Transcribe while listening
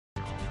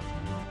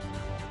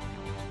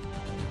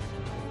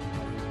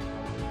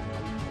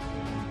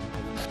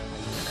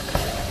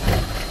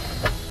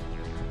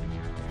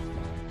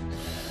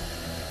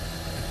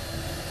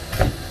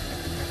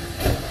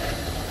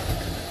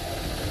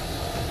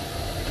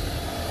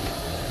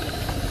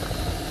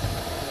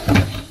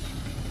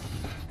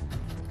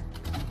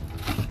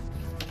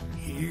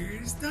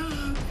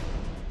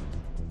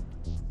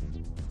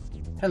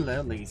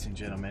Hello ladies and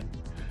gentlemen,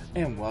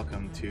 and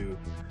welcome to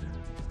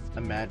a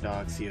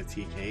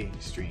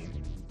Madogcotk stream.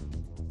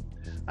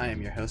 I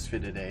am your host for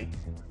today,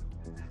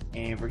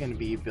 and we're going to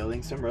be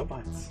building some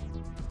robots.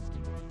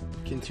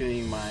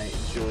 Continuing my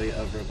Joy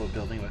of Robo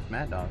Building with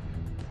Madog.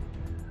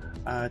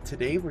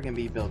 Today we're going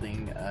to be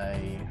building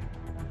a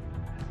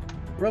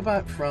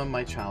robot from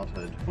my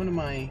childhood, one of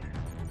my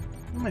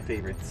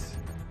favorites.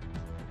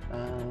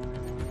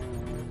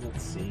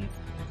 Let's see.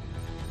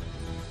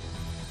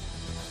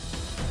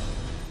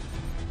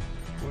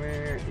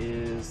 Where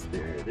is...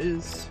 there it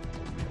is.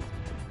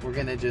 We're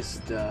gonna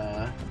just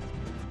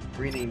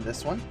rename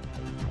this one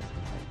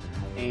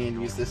and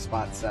use this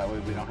spot so that way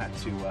we don't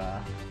have to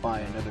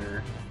buy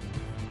another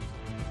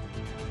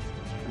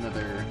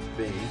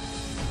bay.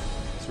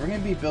 So we're gonna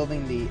be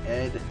building the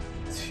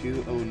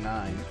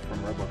ED209 from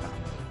Robocraft.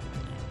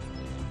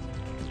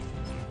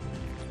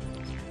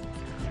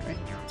 Alright,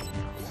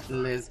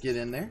 let's get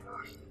in there.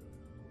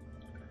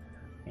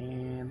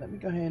 And let me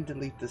go ahead and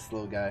delete this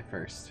little guy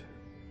first.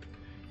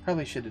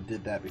 Probably should have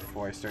did that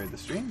before I started the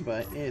stream,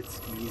 but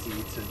it's easy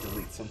to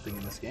delete something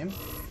in this game.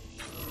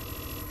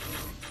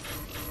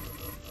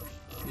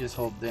 You just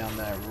hold down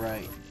that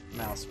right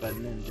mouse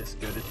button and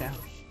just go to town.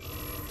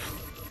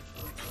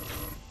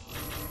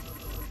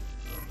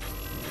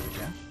 There we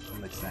go. That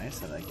looks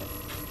nice, I like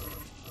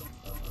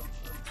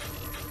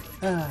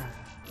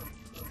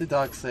it. The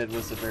dog sled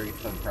was a very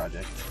fun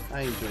project.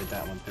 I enjoyed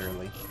that one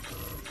thoroughly.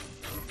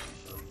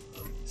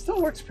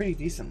 Still works pretty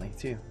decently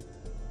too.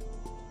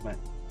 But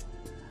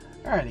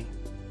alrighty.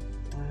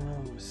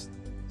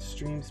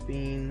 Stream's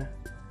being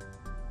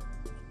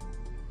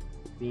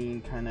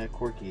kind of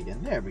quirky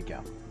again. There we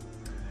go.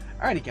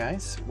 Alrighty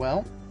guys,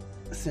 well,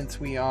 since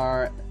we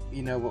are,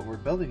 you know what we're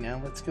building now,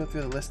 let's go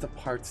through the list of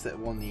parts that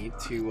we'll need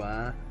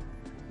to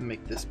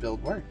make this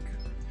build work.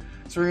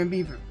 So we're going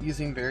to be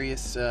using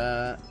various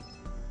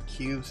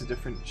cubes of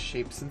different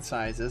shapes and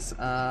sizes.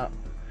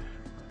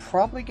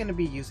 Probably going to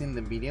be using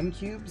the medium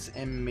cubes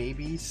and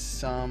maybe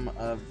some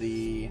of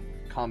the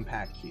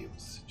compact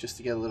cubes just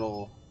to get a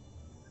little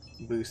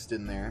boost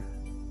in there.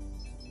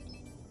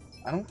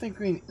 I don't think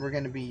we're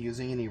going to be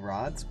using any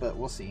rods, but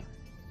we'll see.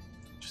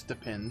 Just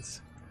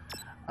depends.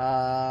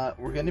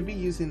 We're going to be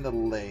using the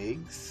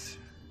legs,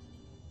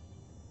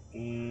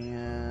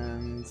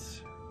 and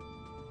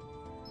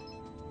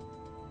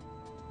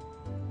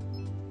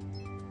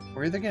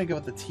we're either going to go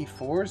with the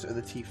T4s or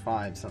the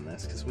T5s on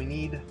this because we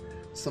need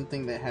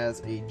something that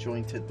has a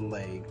jointed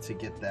leg to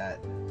get that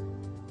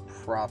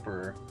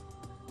proper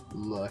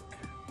look.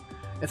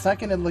 It's not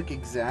going to look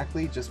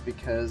exactly just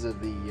because of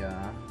the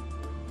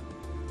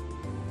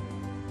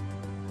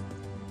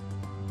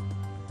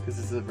because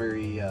this is a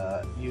very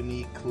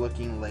unique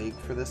looking leg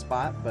for this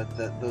bot, but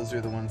those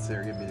are the ones that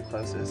are going to be the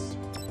closest.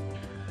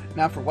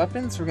 Now for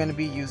weapons, we're going to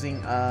be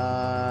using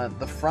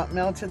the front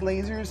mounted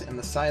lasers and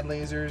the side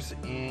lasers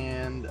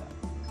and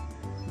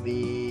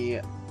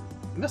the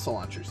missile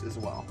launchers as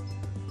well.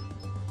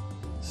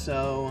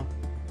 So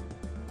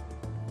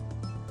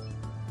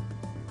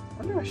I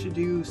wonder if I should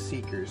do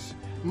Seekers.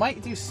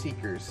 Might do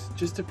Seekers.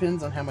 Just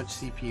depends on how much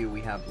CPU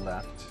we have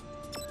left.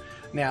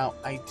 Now,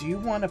 I do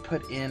want to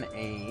put in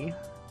a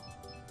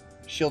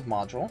shield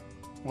module.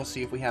 We'll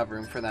see if we have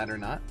room for that or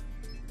not.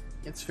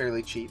 It's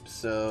fairly cheap,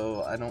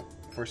 so I don't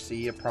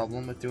foresee a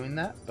problem with doing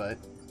that. But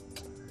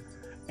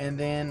and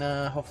then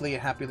hopefully a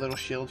happy little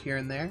shield here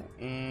and there.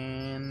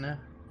 And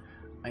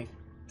I'm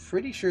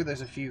pretty sure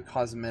there's a few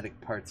cosmetic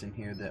parts in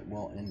here that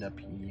we'll end up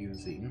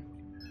using.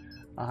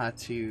 I'll have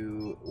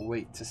to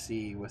wait to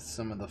see with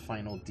some of the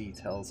final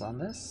details on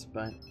this,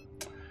 but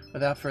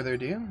without further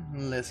ado,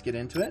 let's get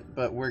into it.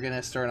 But we're going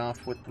to start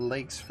off with the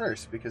legs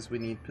first because we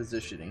need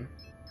positioning.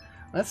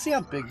 Let's see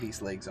how big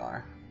these legs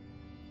are.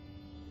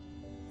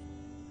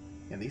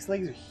 Yeah, these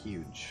legs are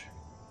huge.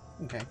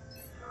 Okay,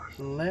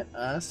 let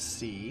us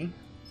see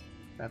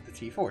about the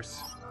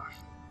T-Force.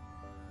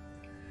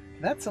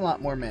 That's a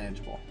lot more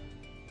manageable.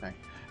 Alright,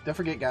 don't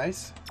forget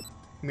guys,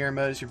 mirror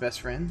mode is your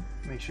best friend.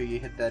 Make sure you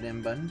hit that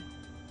M button.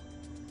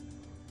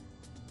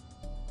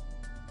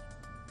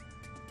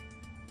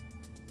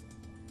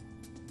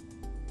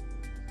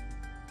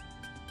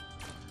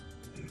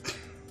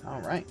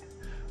 Alright,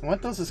 we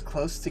want those as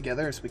close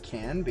together as we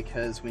can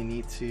because we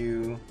need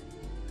to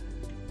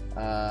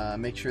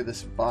make sure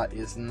this bot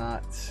is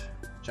not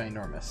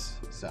ginormous.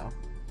 So,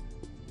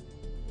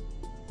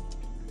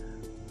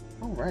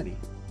 alrighty,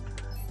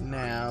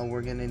 now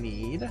we're gonna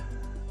need,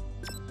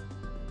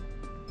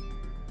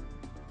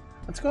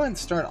 let's go ahead and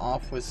start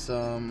off with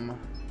some,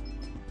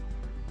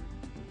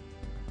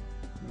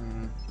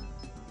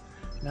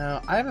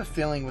 now I have a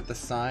feeling with the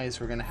size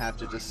we're gonna have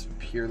to just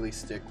purely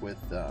stick with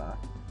the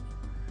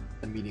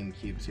medium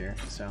cubes here.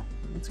 So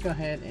let's go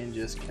ahead and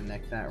just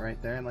connect that right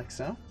there like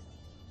so.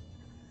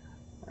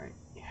 Alright,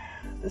 yeah,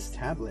 this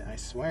tablet, I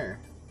swear,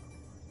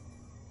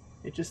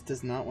 it just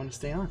does not want to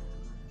stay on.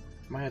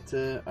 Might have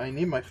to, I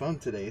need my phone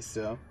today,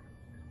 so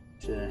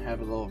to have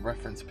a little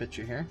reference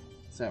picture here,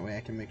 so that way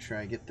I can make sure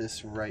I get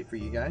this right for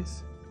you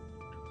guys.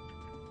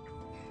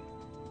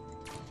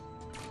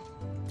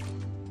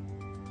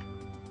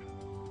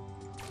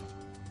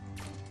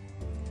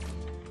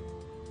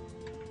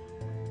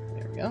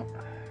 go.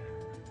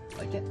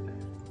 Like it.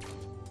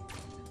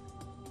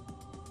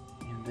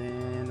 And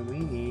then we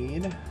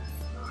need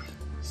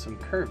some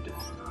curved.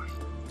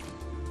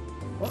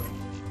 Whoop.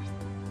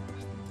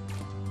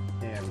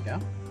 There we go.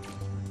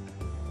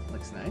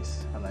 Looks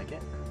nice. I like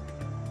it.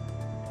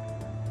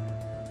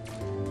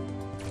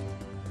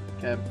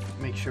 Gotta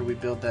make sure we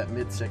build that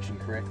midsection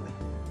correctly.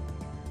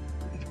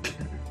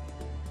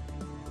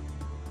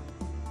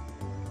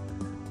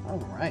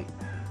 Alright.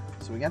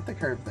 So we got the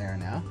curve there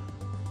now.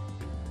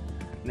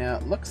 Now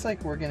it looks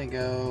like we're gonna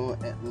go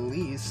at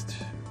least...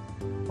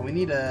 Well, we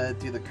need to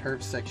do the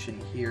curve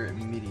section here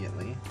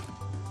immediately.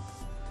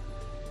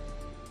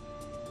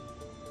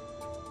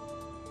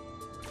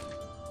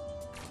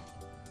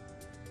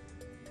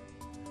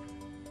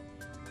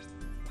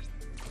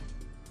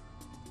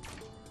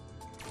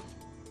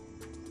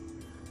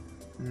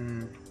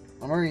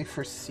 I'm already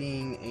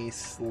foreseeing a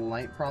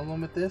slight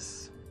problem with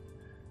this.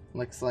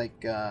 Looks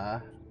like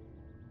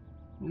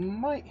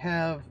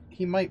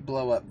he might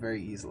blow up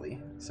very easily,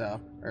 so,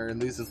 or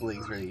lose his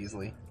legs very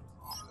easily.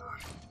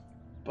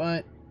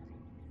 But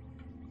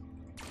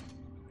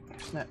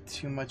there's not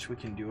too much we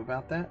can do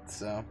about that,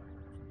 so.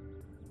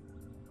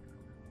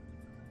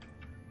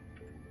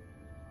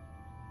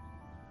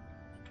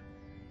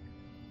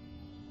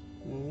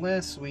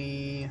 Unless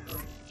we...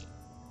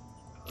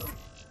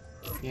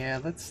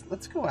 Yeah,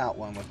 let's go out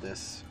one with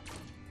this.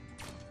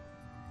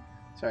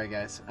 Sorry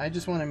guys, I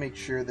just want to make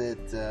sure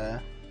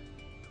that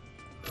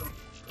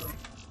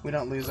we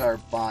don't lose our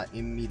bot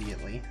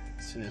immediately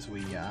as soon as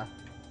we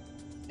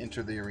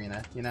enter the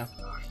arena, you know?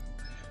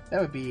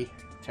 That would be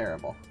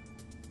terrible.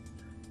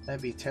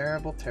 That'd be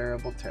terrible,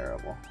 terrible,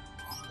 terrible.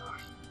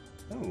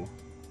 Oh.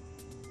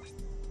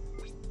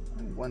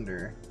 I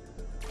wonder...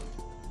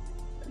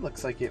 It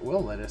looks like it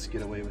will let us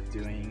get away with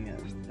doing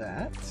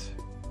that.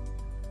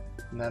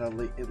 And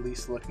that'll at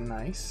least look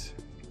nice.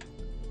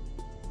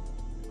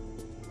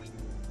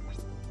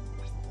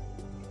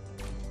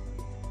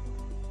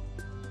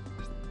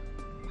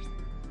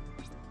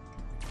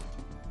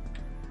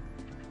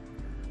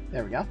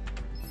 There we go.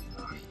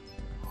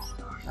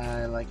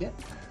 I like it.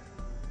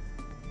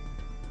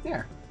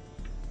 There.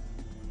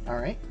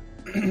 Alright.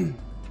 And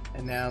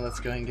now let's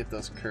go ahead and get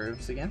those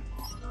curves again.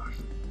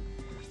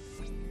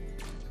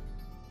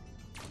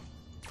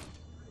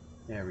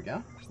 There we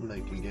go.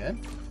 Looking good.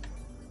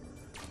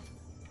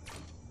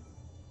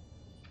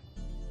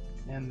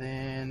 And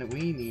then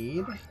we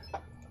need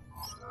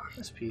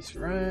this piece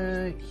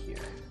right here.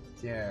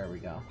 There we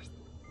go.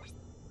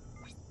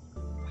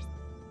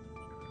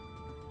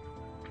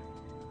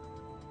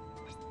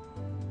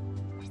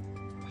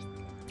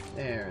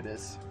 There it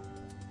is.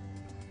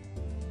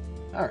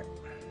 Alright.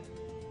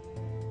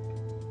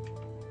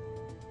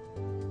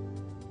 I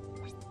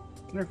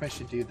wonder if I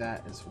should do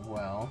that as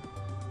well.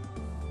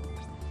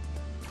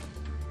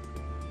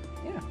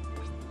 Yeah.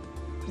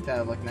 I think that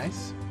would look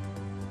nice.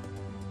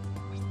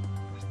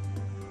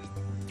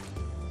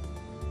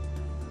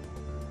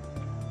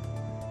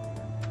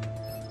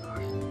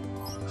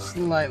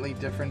 Slightly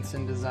difference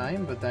in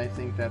design, but I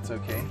think that's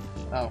okay.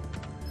 Oh,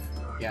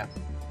 yeah.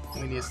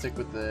 We need to stick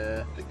with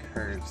the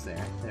curves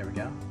there. There we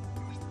go.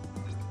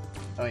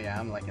 Oh yeah,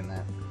 I'm liking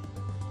that.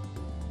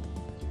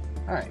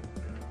 Alright.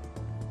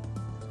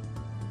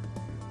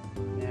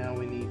 Now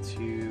we need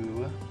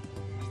to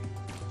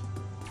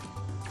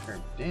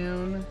curve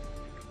down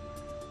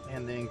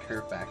and then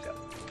curve back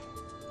up.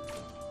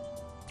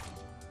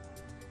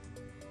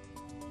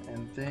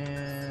 And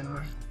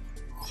then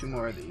 2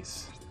 more of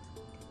these.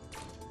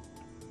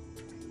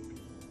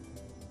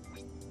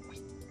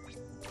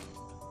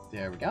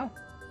 There we go.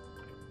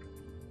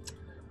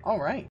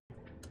 Alright.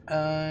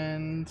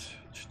 And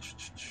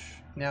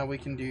now we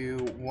can do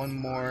 1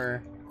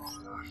 more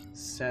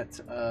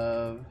set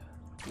of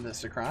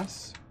this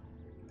across.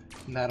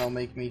 And that'll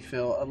make me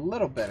feel a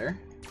little better,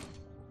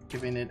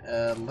 giving it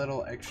a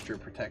little extra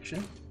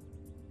protection.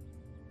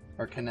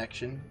 Or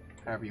connection,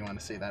 however you want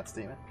to say that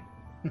statement.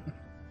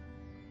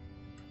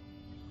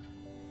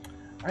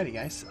 Alrighty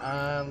guys,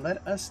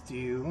 let us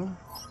do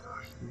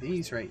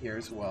these right here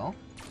as well.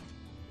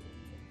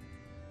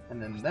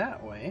 And then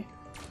that way,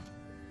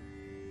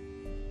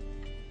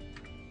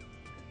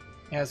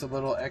 it has a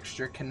little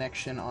extra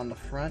connection on the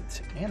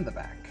front and the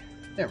back.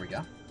 There we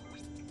go.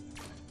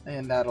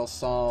 And that'll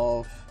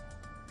solve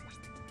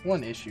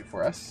 1 issue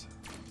for us.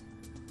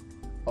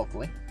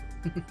 Hopefully.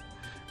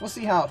 We'll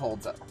see how it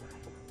holds up.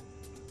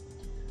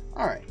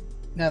 Alright,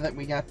 now that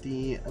we got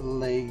the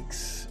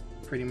legs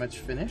pretty much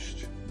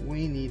finished,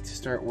 we need to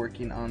start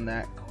working on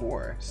that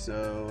core.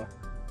 So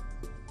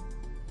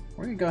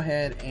we're going to go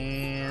ahead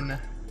and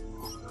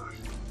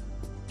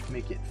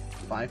make it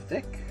 5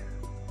 thick.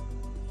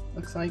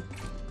 Looks like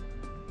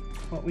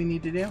what we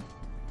need to do.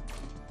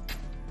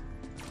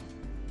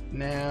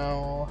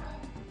 Now,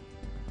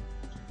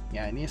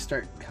 yeah, I need to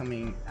start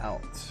coming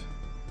out.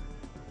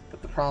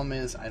 But the problem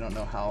is I don't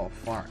know how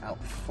far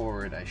out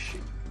forward I should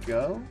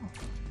go.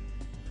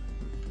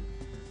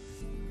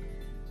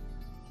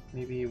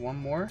 Maybe 1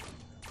 more.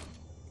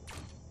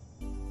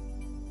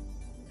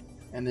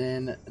 And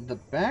then the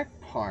back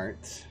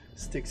part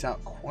sticks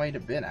out quite a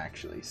bit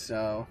actually,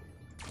 so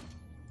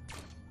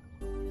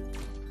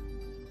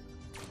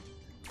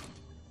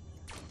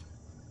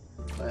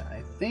but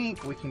I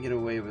think we can get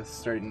away with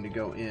starting to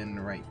go in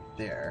right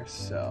there,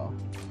 so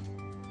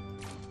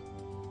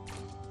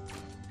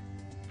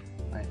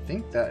I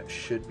think that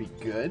should be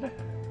good.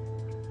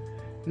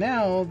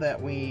 Now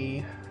that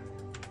we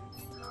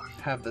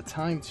have the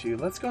time to,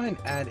 let's go ahead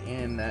and add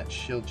in that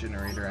shield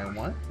generator I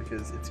want,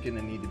 because it's going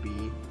to need to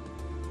be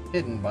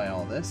hidden by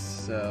all this.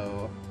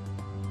 So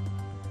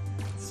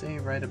let's say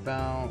right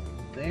about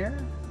there.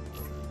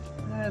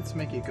 Let's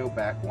make it go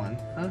back one,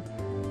 huh?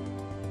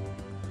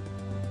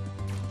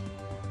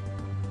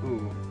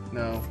 Ooh,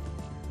 no.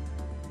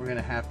 We're going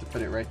to have to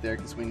put it right there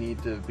because we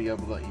need to be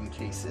able to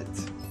encase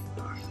it.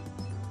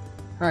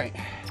 Alright,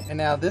 and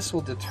now this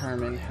will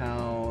determine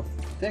how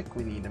thick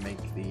we need to make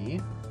the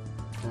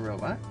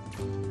robot.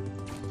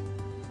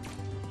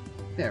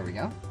 There we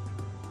go.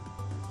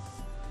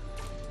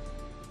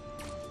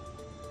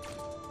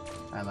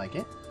 I like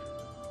it.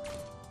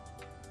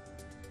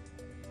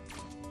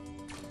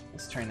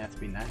 Let's try not to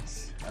be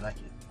nice. I like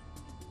it.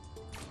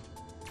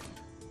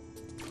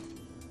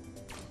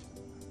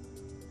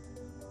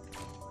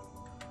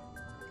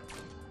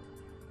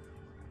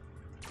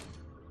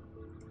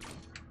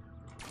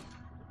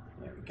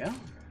 There we go.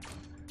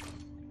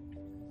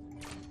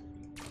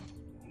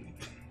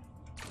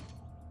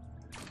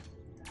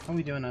 How are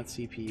we doing on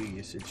CPU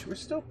usage? We're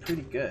still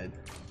pretty good.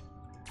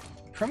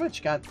 Pretty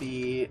much got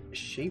the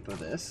shape of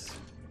this,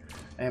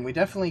 and we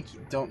definitely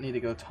don't need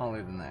to go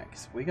taller than that,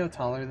 because if we go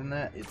taller than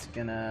that, it's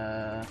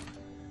gonna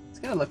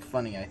look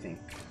funny, I think.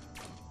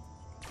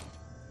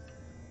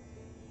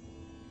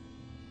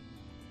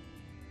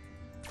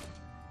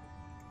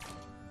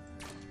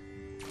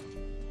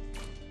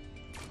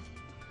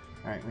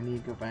 Alright, we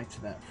need to go back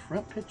to that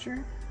front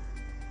picture.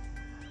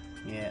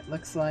 Yeah, it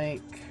looks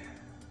like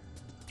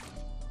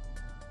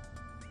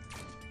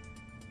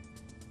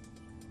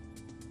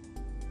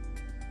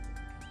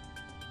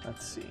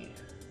let's see.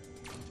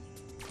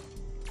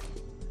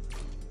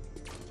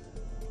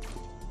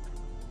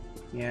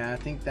 Yeah, I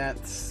think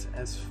that's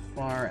as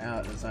far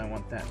out as I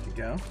want that to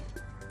go.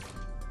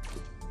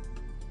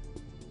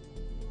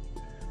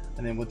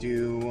 And then we'll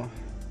do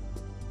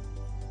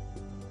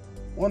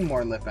one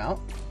more lip out.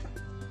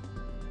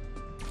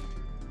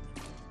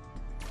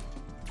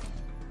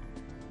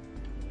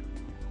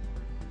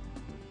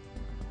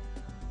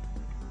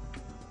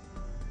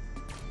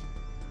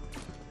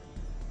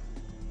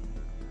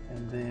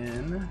 And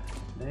then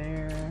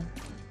there,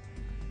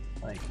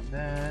 like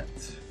that.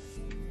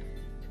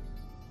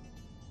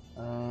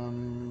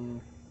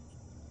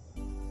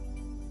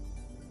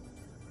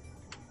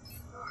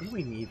 What do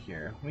we need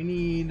here? We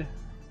need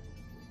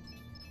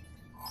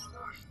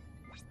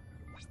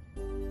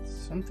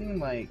something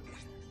like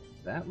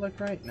that look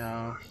right?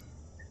 No.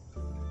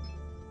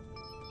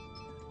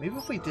 Maybe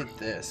if we did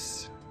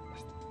this.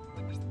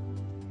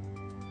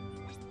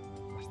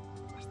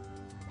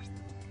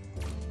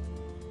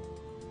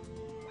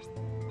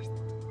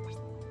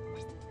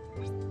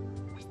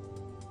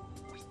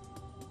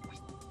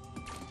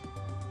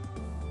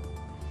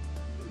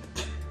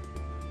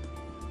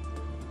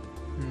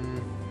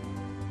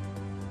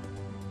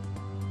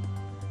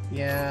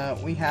 Yeah,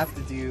 we have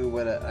to do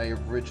what I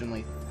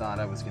originally thought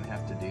I was going to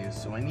have to do.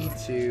 So I need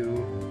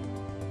to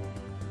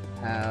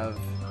have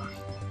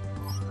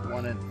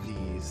one of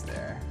these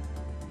there.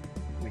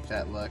 Make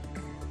that look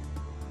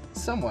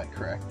somewhat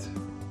correct.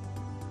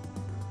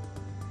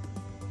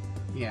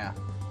 Yeah.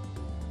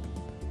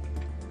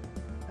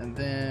 And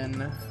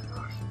then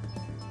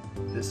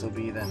this will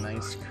be that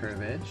nice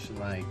curve edge,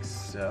 like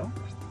so.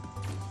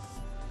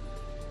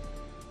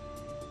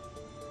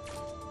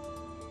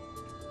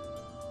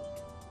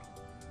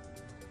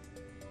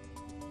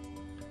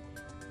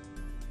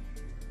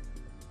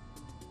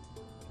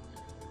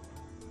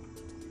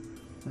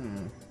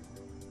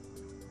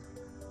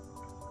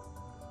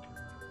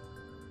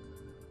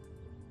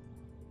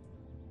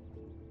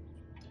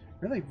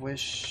 Really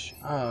wish,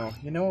 oh,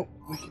 you know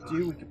what we could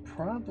do? We could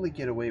probably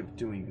get away with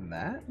doing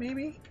that,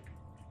 maybe?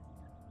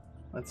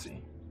 Let's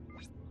see.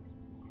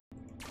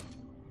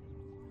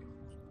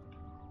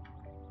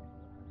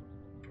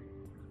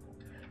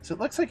 So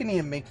it looks like I need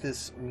to make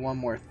this one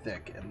more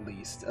thick, at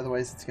least.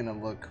 Otherwise it's gonna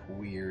look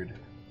weird.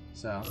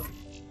 So.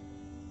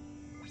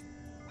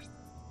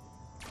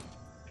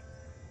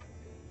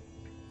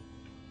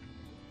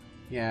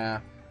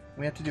 Yeah,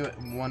 we have to do it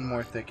one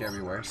more thick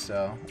everywhere,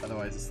 so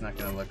otherwise it's not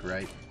gonna look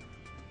right.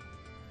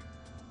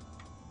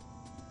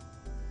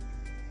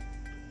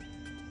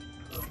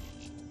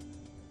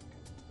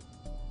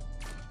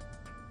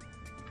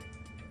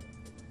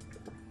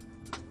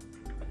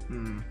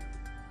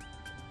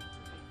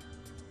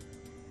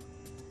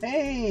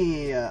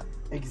 Hey,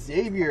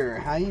 Xavier,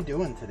 how you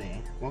doing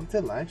today? Welcome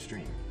to the live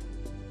stream.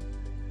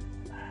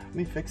 Let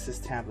me fix this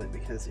tablet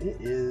because it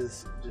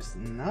is just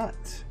not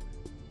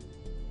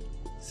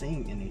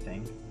saying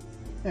anything.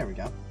 There we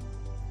go.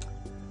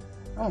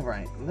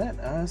 Alright, let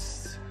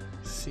us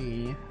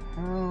see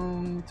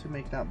how do to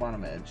make that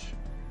bottom edge?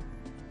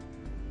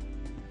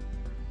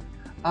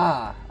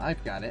 Ah,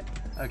 I've got it.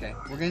 Okay,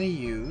 we're gonna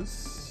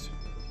use...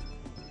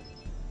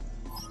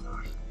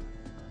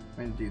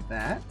 We're gonna do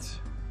that.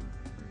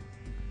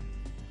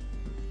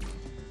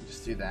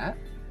 Just do that.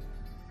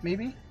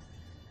 Maybe?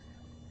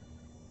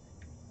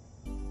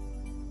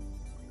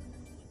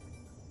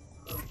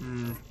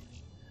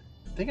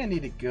 I think I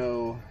need to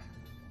go...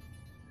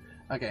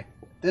 Okay,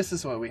 this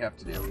is what we have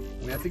to do.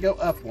 We have to go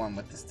up one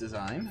with this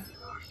design.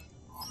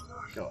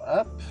 Go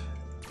up.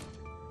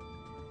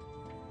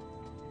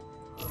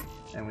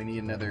 And we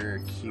need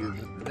another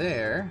cube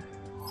there.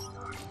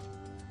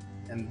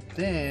 And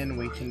then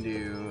we can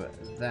do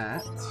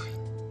that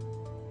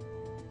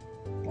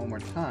one more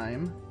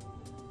time.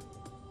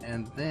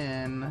 And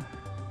then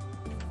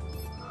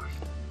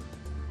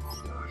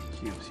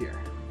cubes here.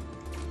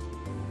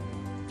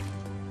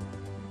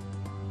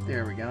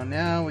 There we go.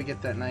 Now we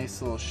get that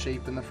nice little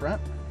shape in the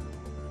front.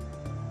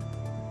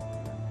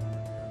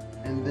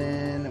 And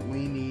then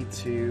we need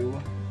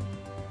to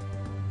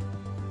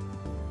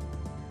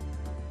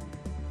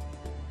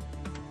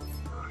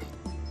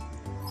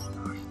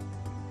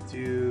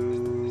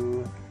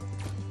do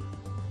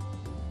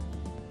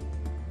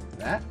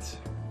that.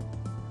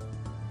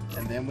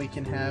 And then we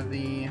can have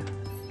the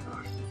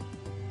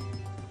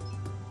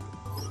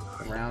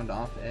round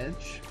off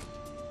edge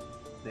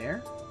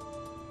there.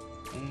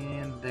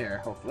 And there,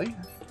 hopefully.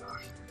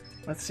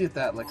 Let's see if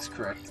that looks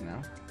correct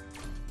now.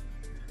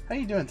 How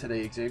you doing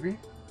today, Xavier?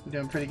 You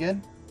doing pretty good?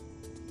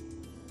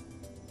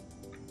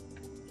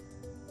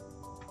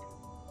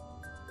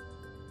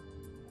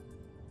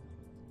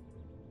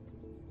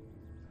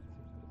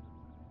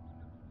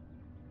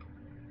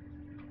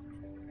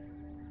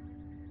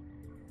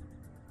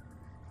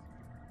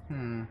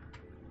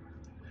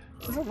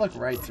 Doesn't look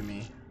right to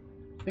me.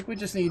 I think we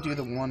just need to do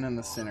the one in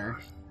the center.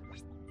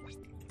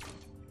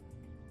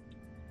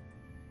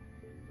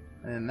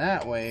 And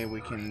that way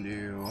we can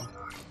do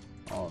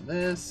all of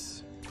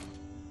this.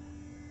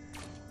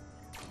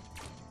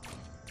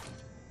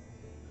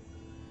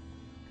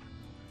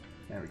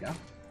 There we go.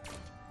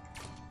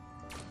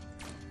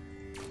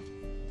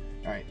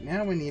 Alright,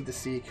 now we need to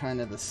see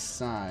kind of the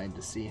side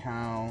to see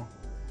how...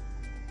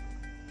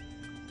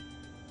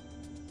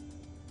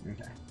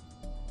 Okay.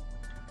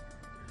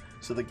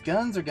 So the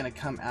guns are going to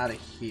come out of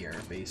here,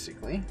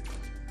 basically.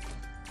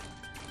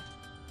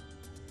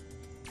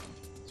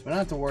 So we don't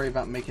have to worry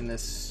about making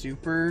this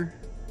super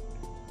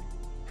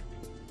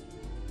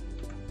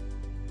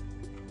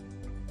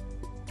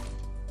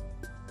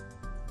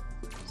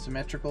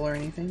symmetrical or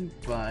anything,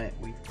 but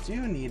we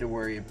do need to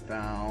worry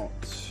about...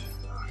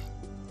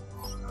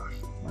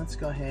 Let's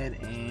go ahead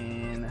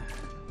and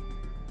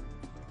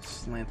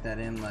slant that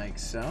in like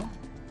so.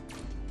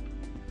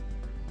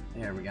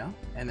 There we go.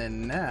 And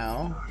then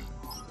now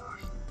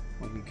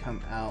we can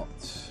come out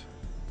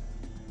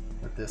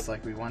with this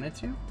like we wanted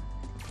to.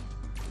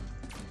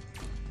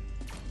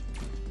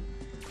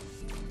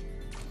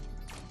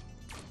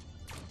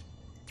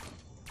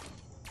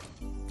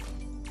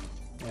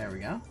 There we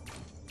go.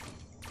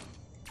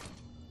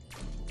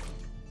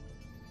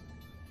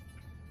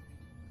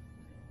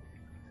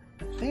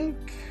 I think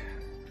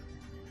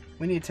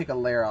we need to take a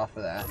layer off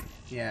of that.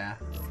 Yeah.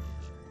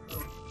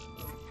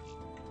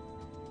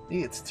 I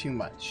think it's too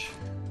much.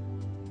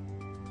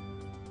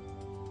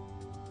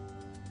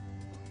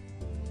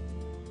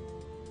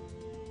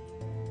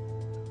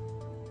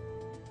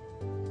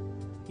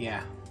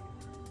 Yeah.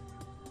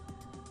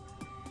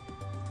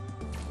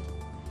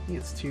 I think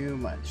it's too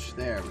much.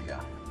 There we go.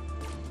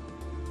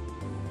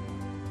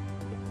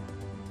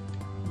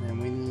 And then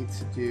we need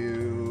to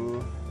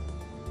do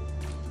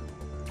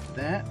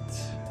that.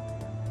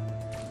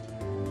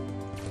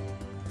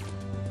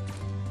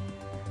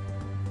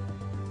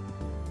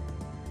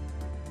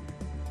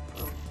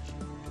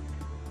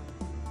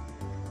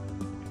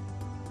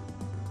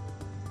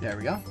 There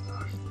we go.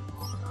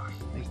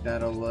 I think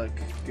that'll look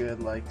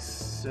good like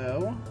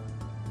so.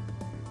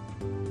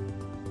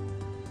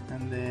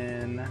 And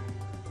then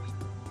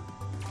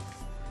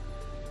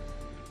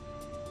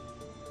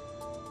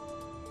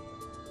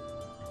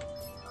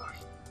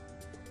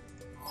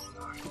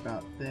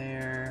about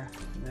there,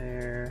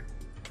 there,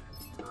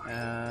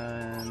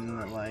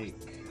 and like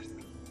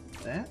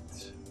that.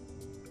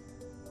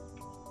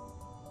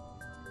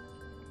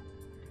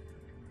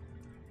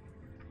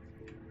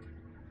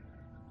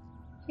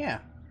 Yeah.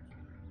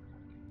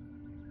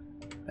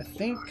 I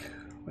think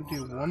we'll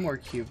do one more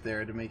cube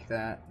there to make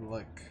that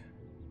look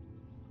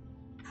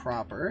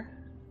proper.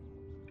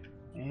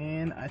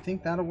 And I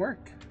think that'll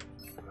work.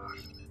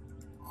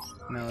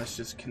 Now let's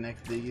just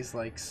connect these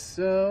like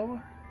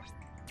so.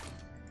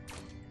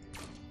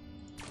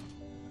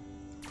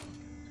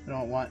 We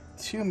don't want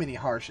too many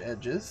harsh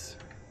edges.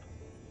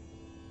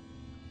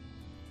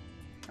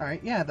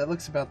 Alright, yeah, that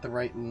looks about the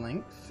right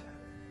length.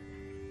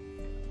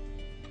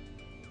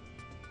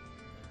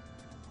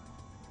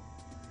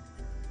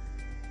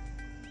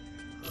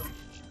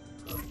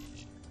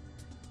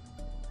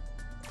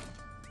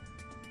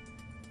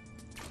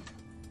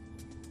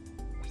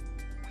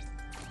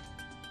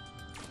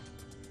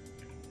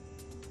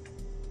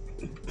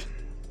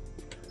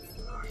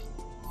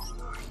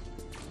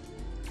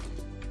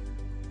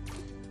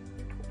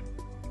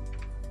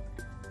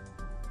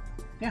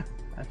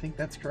 I think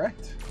that's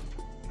correct.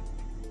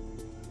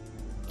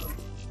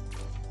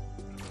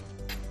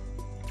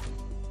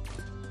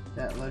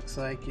 That looks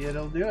like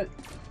it'll do it.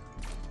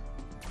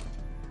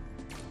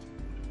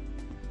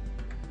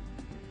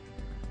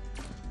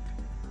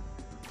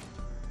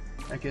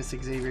 I guess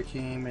Xavier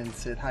came and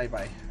said hi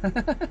bye.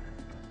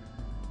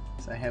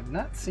 So I have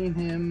not seen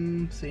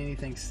him say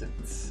anything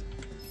since.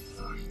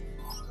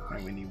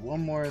 Alright, we need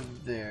one more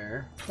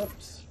there.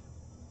 Whoops.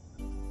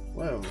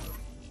 Whoa.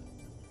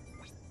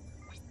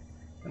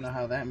 Don't know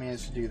how that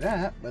managed to do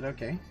that, but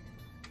okay.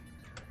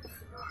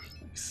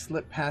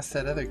 Slip past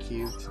that other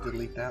cube to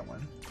delete that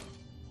one.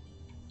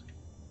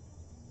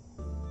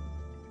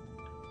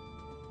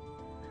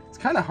 It's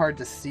kind of hard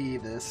to see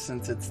this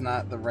since it's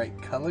not the right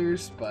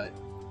colors, but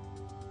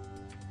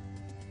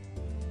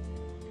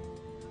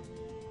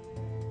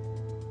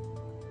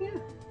yeah,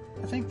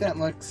 I think that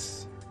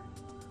looks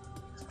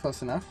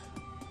close enough.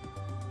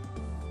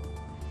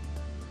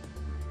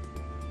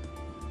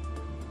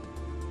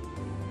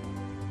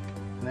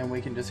 And then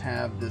we can just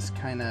have this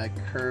kind of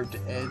curved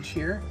edge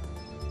here.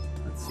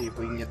 Let's see if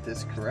we can get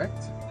this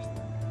correct.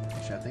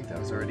 Actually, I think that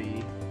was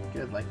already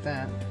good like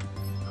that.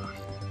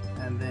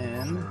 And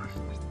then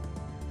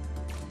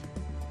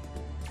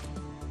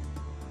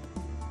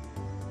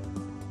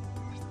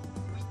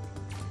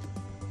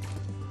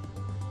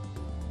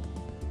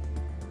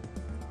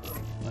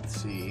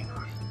let's see.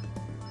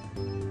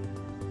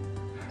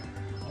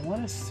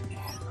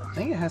 I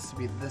think it has to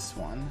be this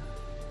one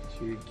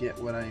to get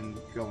what I'm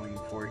going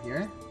for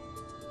here.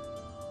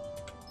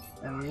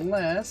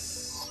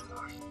 Unless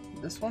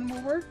this one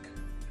will work.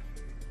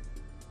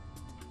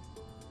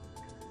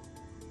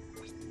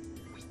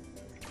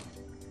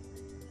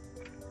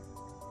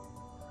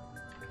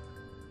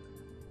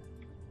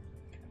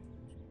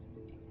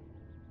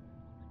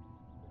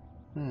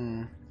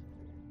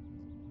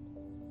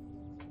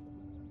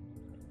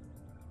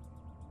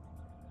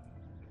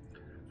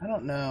 I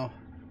don't know.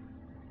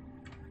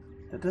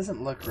 That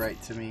doesn't look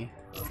right to me.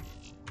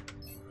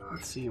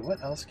 Let's see,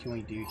 what else can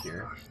we do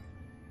here?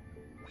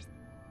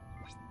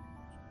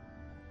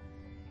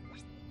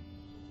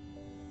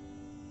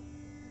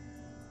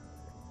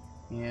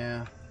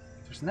 Yeah,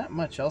 there's not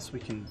much else we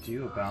can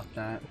do about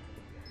that.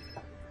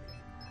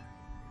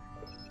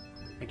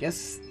 I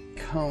guess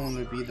cone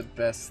would be the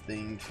best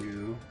thing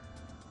to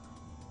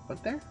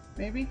put there,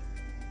 maybe?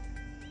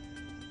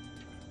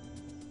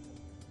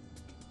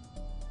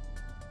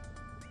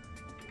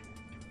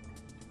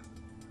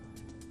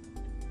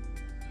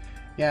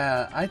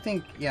 Yeah, I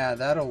think, yeah,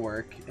 that'll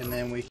work. And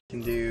then we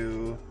can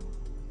do...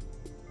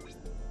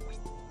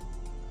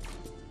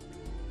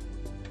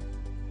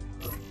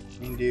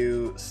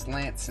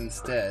 slants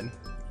instead.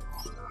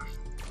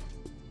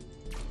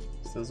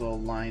 So those will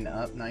line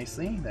up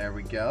nicely. There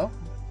we go.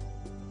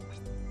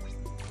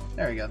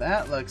 There we go.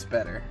 That looks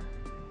better.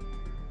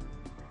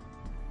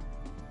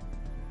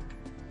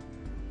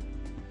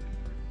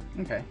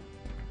 Okay.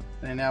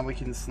 And now we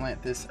can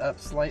slant this up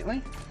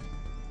slightly.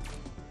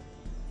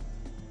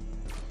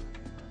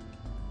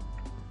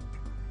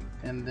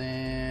 And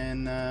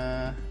then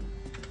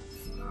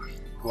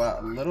go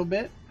out a little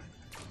bit.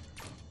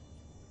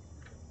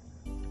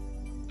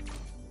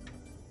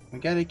 We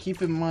gotta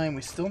keep in mind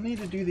we still need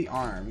to do the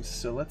arms,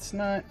 so let's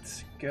not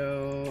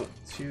go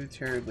too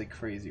terribly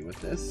crazy with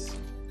this.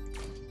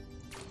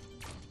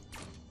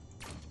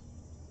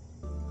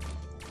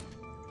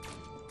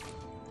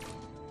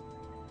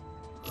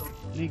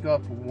 We need to go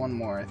up one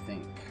more, I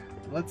think.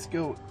 Let's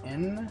go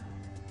in.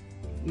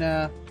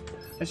 Nah.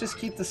 Let's just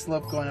keep the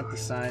slope going up the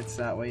sides,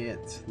 that way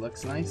it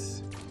looks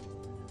nice.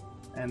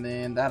 And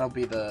then that'll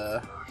be the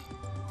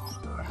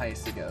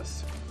highest it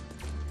goes.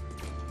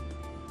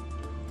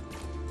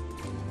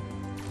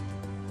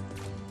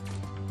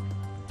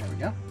 There we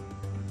go.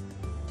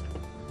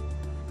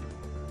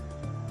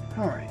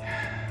 Alright.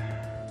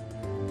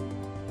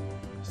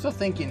 Still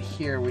thinking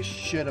here we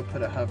should have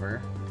put a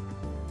hover.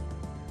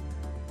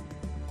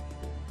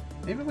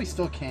 Maybe we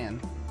still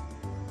can.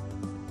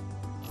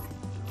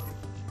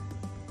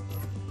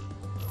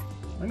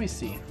 Let me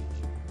see.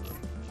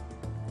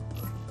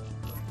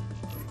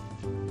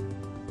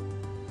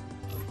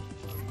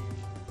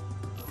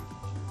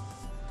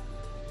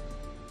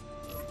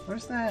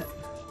 Where's that?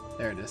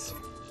 There it is.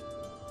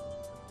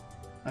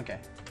 Okay.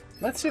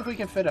 Let's see if we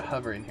can fit a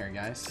hover in here,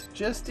 guys.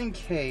 Just in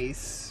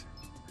case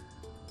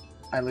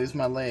I lose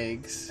my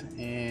legs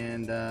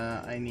and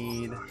I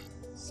need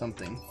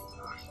something.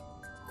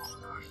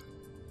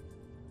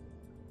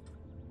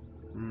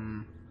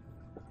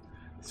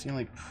 The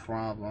only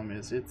problem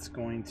is it's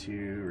going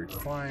to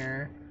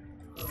require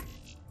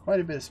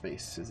quite a bit of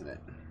space, isn't it?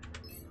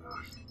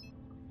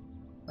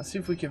 Let's see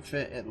if we can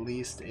fit at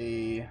least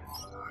a,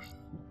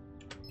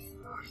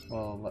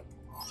 well,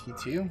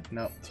 T2?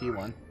 No,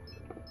 T1.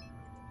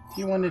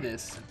 T1 it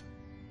is.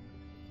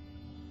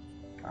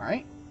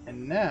 Alright,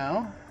 and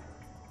now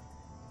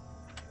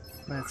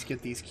let's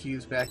get these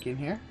cubes back in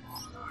here.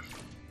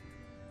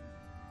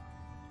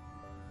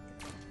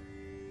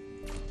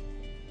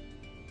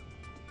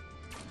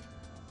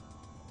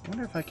 I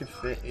wonder if I could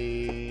fit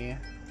a...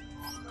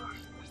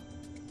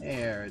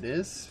 There it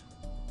is.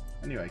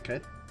 I knew I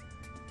could.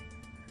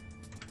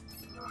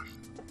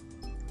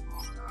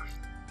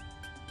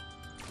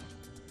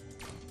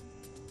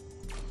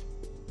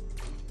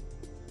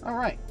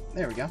 Alright,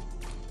 there we go.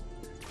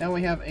 Now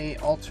we have a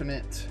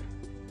alternate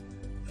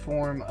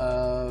form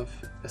of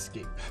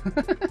escape.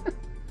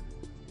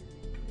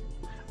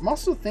 I'm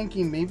also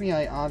thinking maybe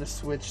I ought to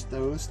switch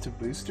those to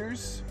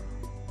boosters.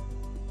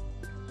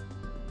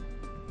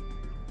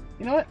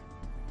 You know what?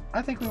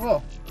 I think we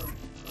will.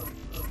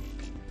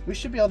 We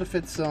should be able to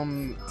fit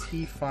some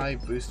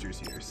T5 boosters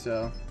here,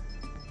 so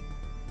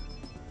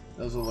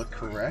those will look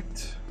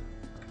correct.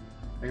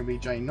 They're going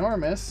to be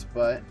ginormous,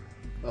 but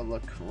they'll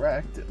look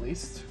correct at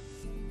least.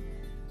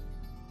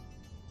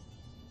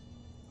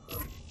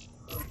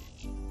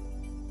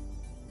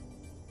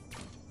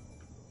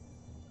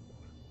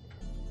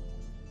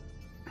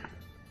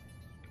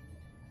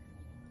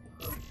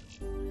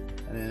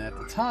 And then at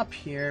the top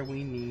here,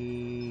 we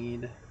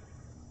need...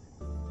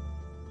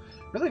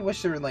 Really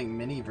wish there were like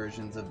mini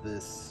versions of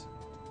this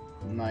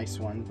nice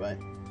one, but...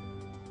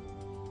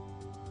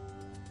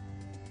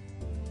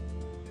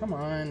 Come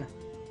on.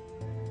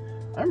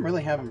 I'm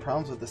really having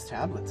problems with this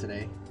tablet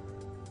today.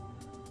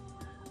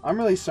 I'm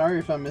really sorry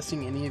if I'm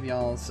missing any of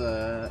y'all's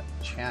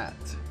chat,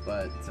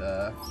 but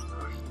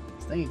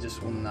this thing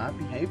just will not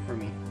behave for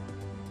me.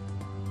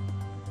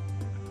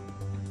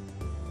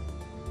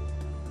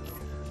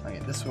 Okay,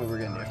 this is what we're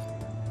gonna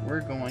do.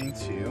 We're going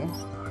to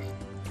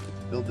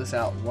build this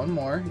out one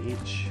more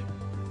each.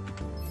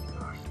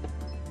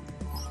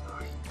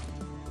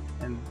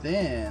 And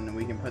then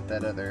we can put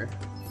that other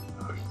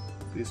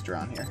booster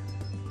on here.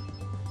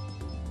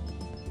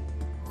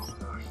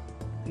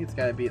 I think it's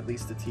gotta be at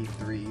least the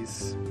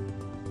T3s.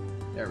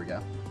 There we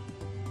go.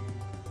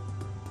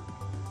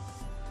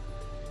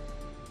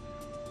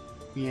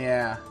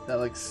 Yeah, that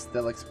looks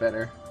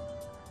better.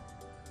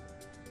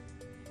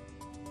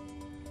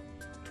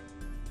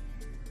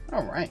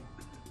 Alright.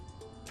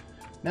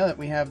 Now that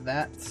we have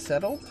that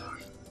settled,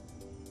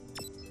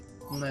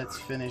 let's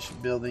finish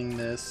building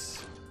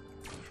this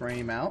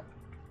frame out.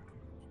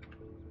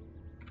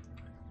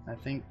 I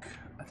think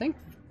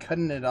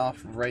cutting it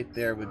off right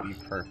there would be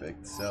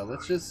perfect. So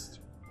let's just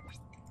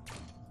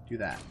do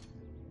that.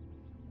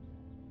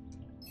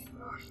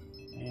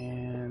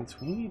 And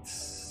we need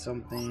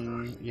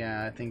something.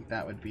 Yeah, I think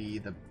that would be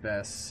the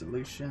best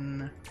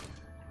solution.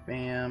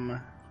 Bam.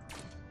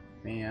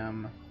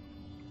 Bam.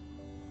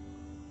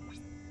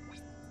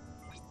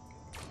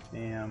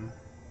 Bam.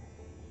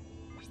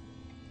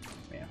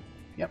 Bam.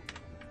 Yep.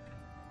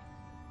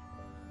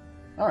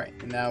 Alright,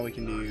 and now we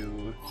can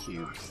do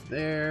cubes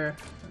there,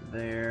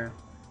 there.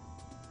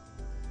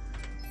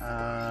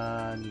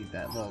 Need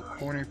that little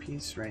corner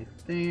piece right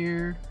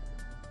there.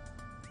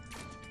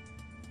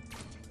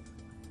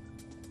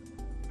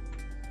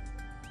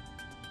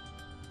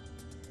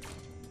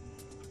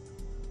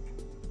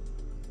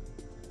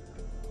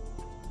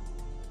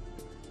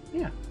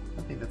 Yeah,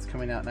 I think that's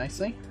coming out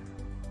nicely.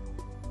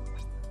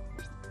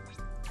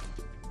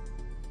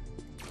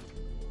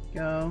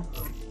 Go.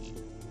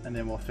 And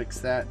then we'll fix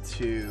that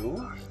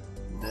to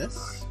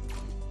this.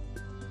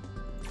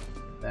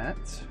 That.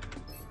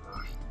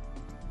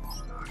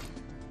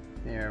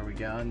 There we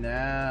go.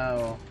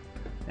 Now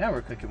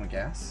we're cooking with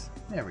gas.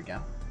 There we go.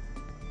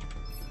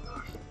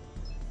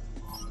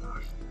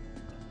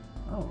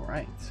 All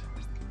right.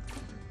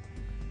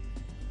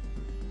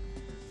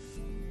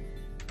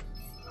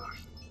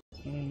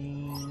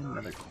 And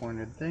another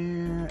corner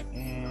there,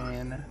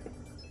 and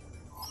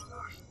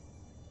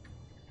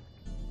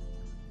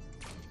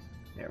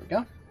there we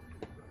go.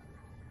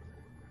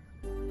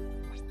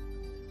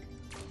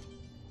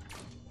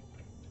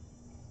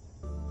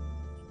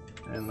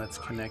 And let's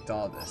connect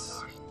all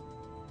this.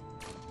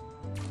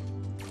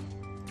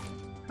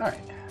 Alright.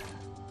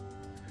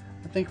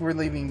 I think we're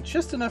leaving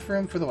just enough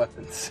room for the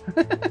weapons.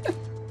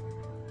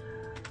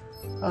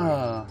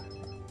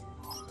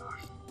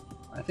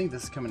 I think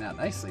this is coming out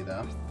nicely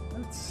though.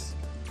 Let's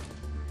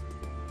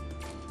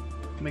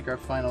make our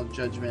final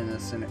judgment in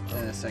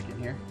a second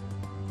here.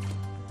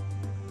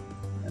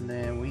 And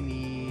then we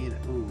need...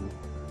 Ooh.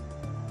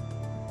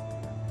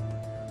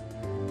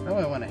 How do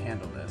I want to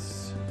handle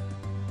this?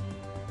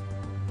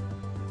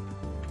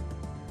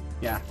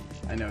 Yeah,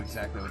 I know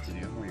exactly what to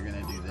do. We're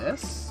going to do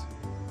this.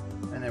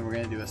 And then we're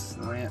going to do a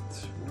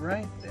slant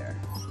right there.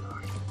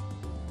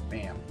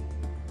 Bam.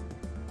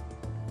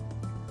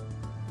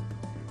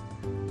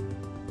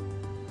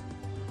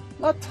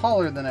 A lot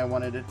taller than I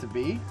wanted it to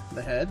be,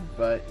 the head,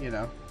 but, you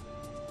know.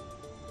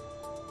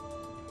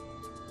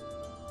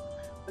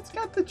 It's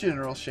got the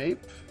general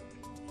shape.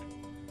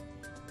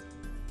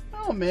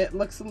 I'll admit, it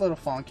looks a little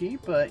funky,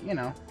 but, you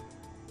know.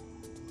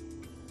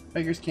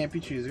 Beggars can't be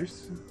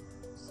choosers.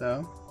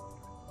 So.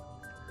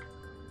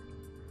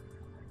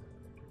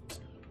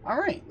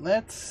 Alright,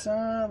 let's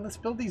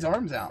build these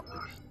arms out.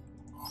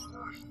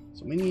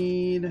 So we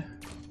need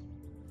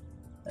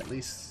at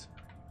least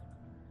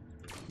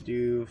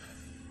do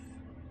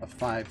a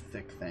 5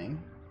 thick thing.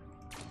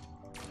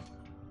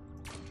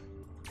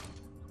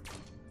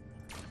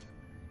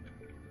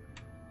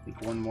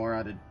 think one more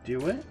ought to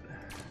do it.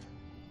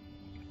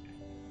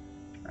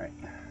 Alright.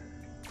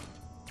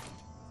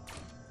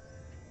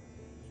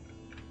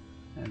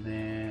 And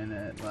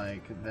then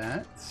like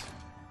that.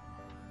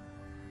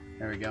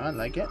 There we go, I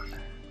like it.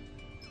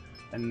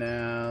 And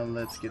now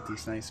let's get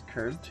these nice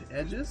curved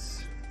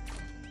edges.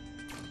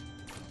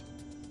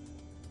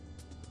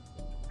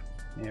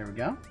 There we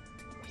go.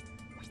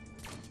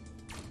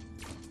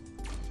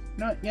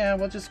 No, yeah,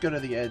 we'll just go to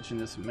the edge and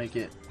just make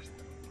it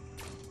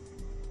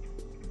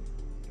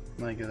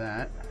like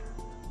that.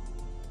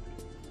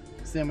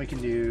 So then we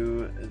can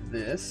do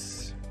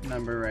this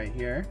number right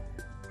here.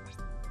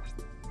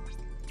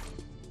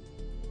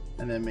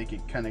 And then make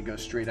it kind of go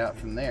straight out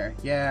from there.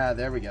 Yeah,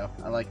 there we go.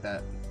 I like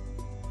that.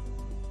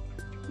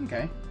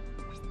 Okay.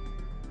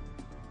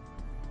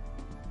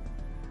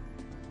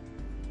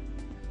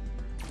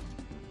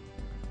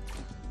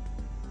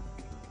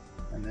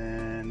 And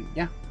then,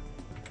 yeah,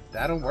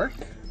 that'll work.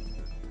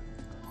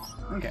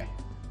 Okay.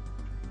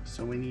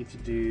 So we need to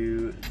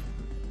do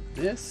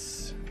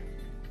this.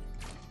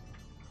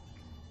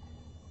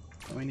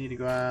 We need to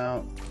go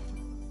out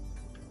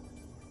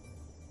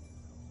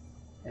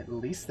at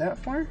least that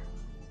far.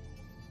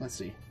 Let's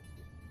see.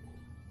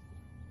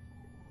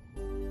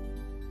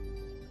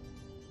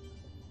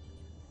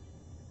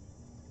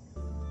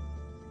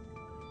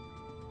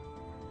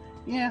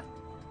 Yeah.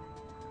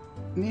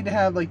 Need to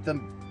have like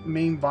the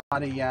main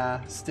body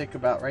stick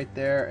about right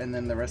there, and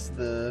then the rest of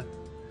the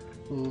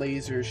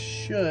lasers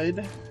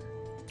should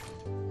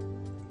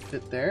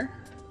fit there.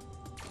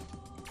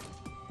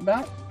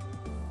 About.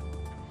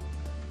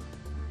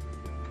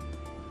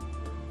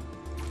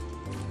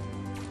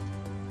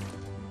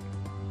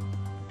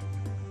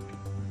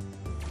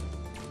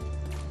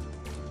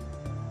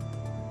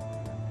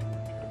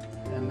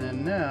 And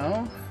then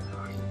now,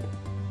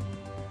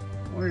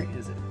 where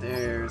is it?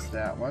 There's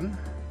that one.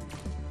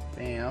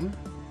 Bam.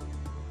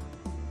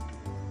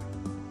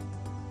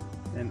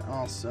 And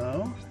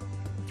also,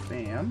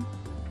 bam.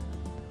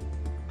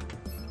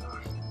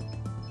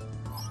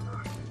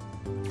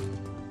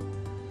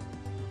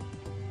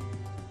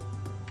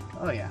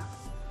 Oh yeah.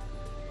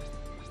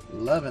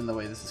 Loving the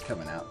way this is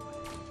coming out.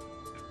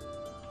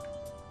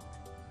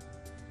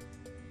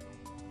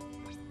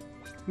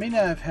 May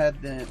not have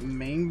had the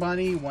main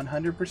body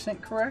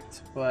 100%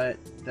 correct, but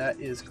that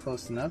is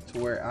close enough to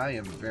where I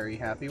am very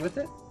happy with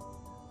it.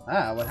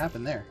 Ah, what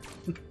happened there?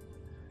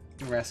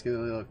 Rascal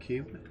little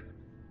cube.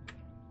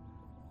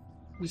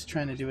 Just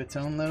trying to do its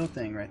own little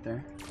thing right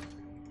there.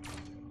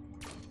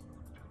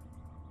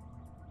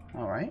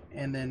 Alright,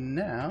 and then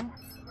now...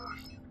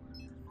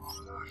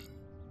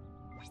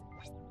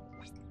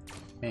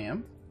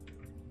 Bam.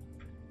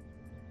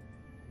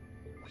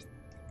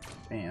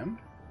 Bam.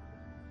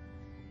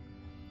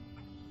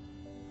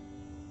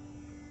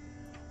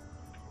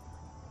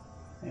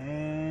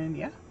 And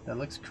yeah, that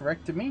looks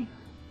correct to me.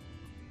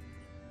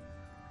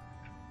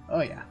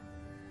 Oh yeah.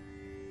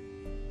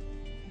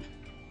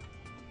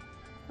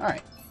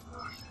 Alright.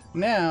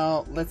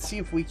 Now, let's see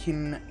if we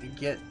can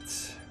get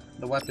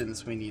the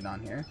weapons we need on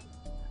here.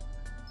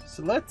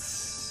 So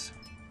let's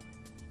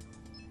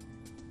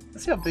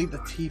see how big the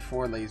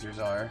T4 lasers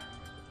are.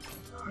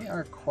 They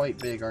are quite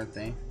big, aren't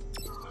they?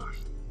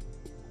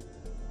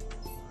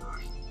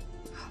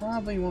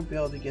 Probably won't be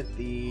able to get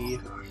the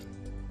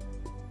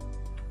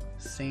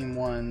same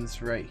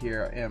ones right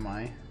here, am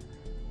I?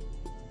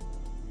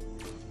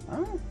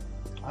 Oh,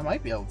 I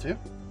might be able to.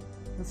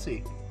 Let's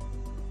see.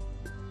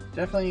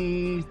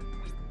 Definitely...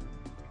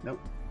 Nope.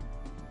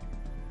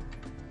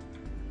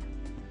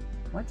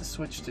 I might have to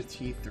switch to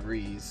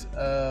T3s.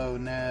 Oh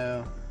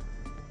no.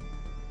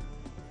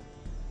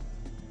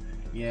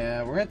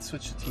 Yeah, we're going to have to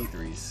switch to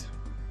T3s.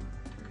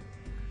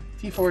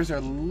 T4s are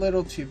a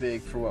little too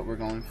big for what we're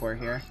going for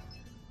here.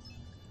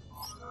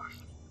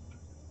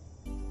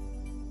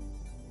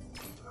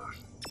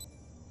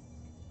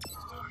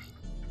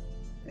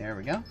 There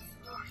we go.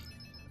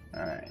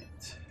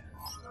 Alright.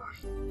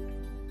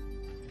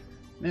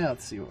 Now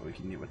let's see what we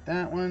can do with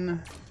that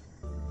one.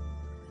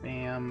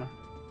 Bam.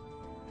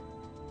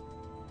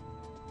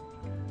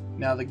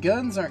 Now the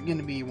guns aren't going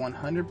to be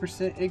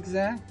 100%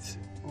 exact.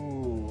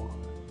 Ooh.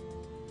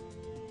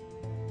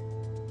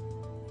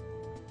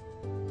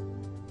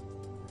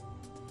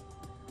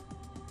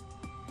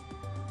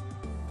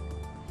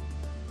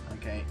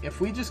 Okay,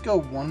 if we just go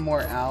one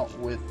more out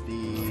with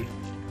the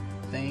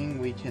thing,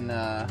 we can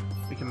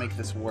make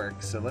this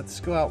work. So let's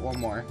go out one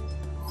more.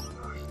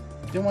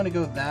 Don't want to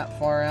go that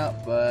far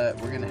out, but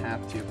we're gonna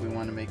have to if we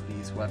want to make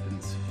these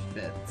weapons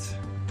fit.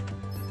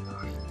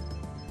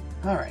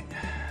 All right.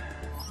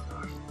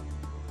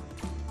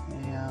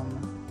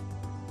 Bam.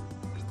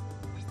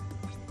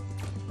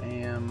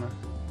 Bam.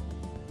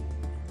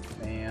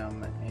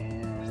 Bam.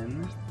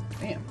 And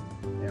bam.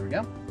 There we go.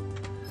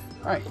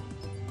 All right.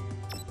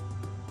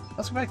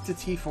 Let's go back to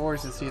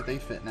T4s and see if they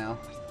fit now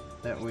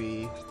that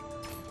we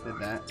did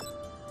that.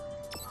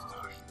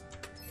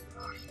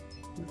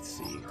 Let's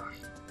see.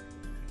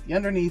 The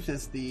underneath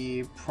is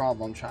the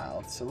problem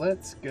child, so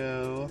let's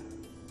go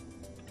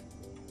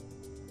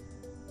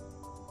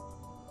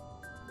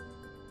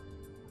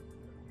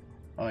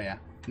Oh yeah.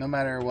 No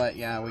matter what,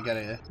 yeah, we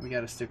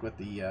gotta stick with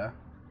the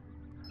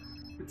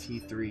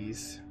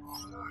T3s.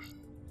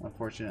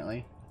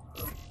 Unfortunately.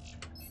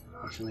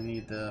 Actually, we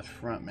need the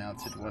front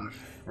mounted one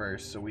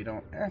first so we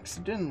don't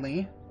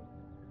accidentally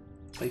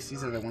place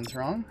these other ones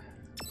wrong.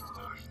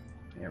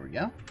 There we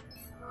go.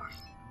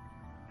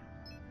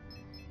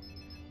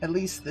 At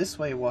least this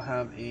way we'll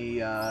have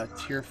a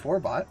tier 4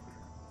 bot.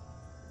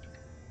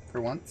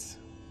 For once.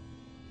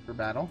 For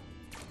battle.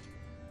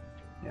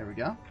 There we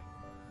go.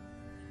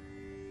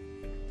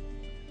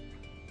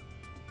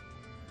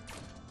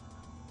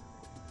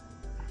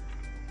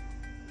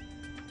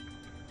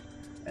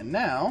 And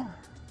now,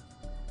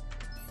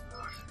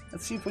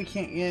 let's see if we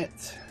can't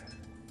get...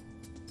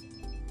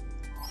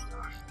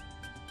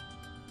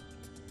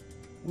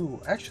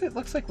 Ooh, actually it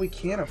looks like we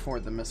can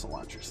afford the missile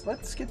launchers.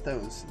 Let's get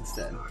those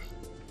instead.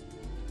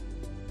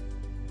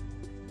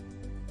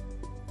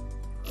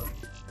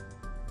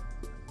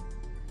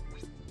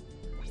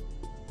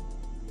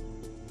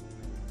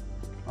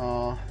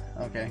 Oh,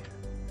 okay.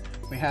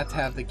 We have to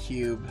have the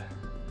cube,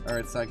 or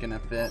it's not gonna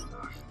fit.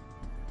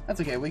 That's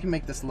okay, we can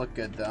make this look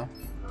good though.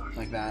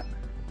 Like that.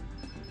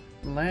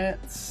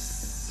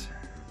 Let's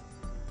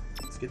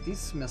get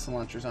these missile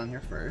launchers on here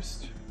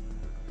first.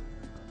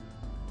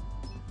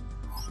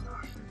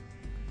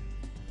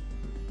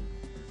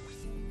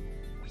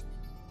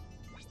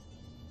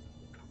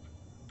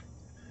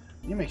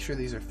 You make sure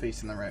these are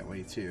facing the right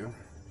way too.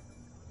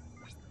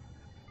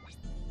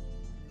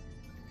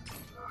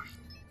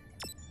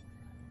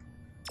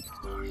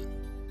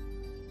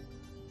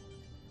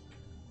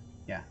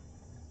 Yeah,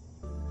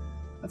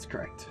 that's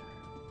correct.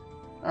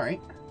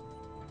 Alright.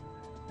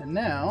 And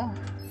now,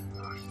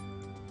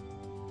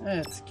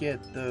 let's get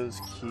those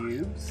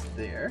cubes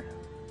there.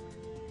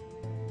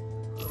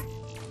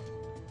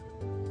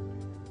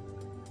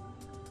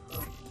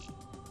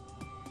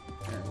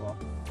 Very well.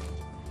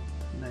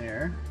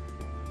 There.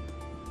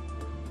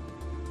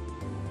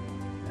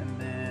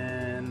 And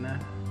then...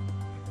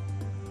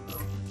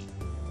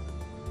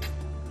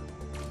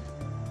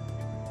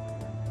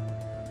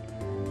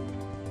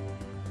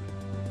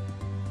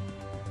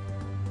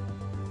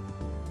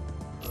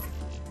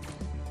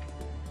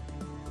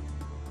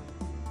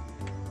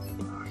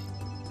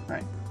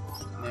 Alright,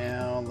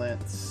 now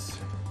let's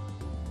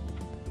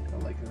go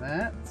like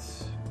that.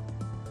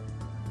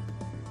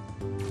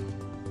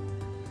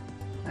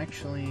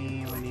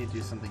 Actually, we need to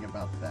do something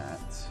about that.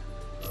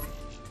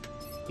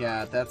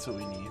 Yeah, that's what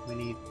we need. We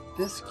need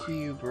this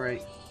cube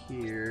right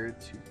here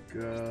to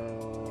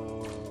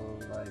go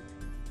like...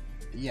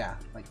 Yeah,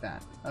 like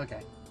that.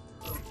 Okay.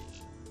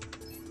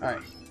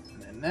 Alright,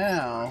 and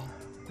now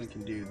we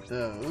can do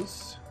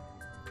those.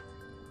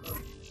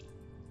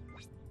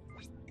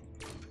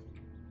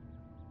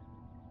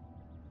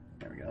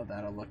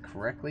 That'll look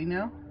correctly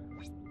now.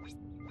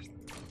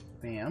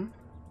 Bam.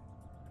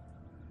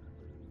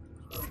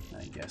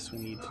 I guess we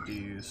need to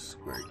do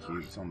square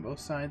cubes on both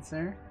sides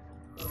there.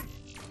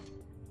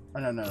 Oh,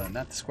 no,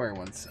 not the square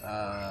ones.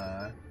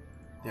 There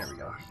we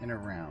go. In a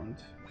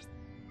round.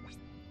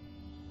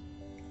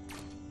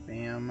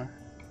 Bam.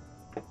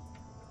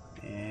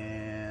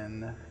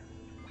 And...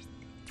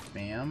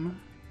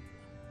 Bam.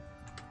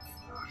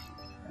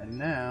 And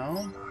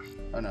now...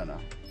 Oh, no.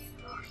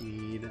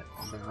 Need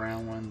the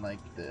round one like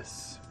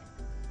this.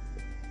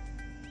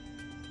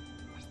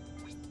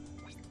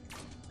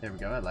 There we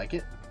go, I like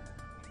it.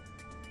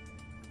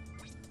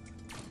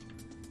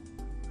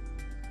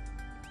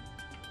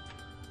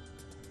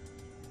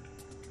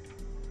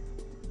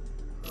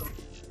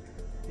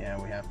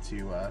 Yeah, we have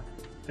to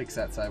fix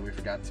that side, we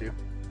forgot to.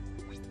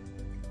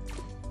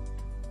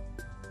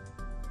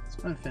 Let's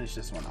go and finish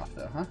this one off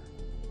though, huh?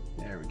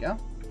 There we go.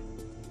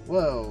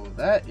 Whoa,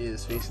 that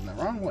is facing the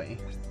wrong way.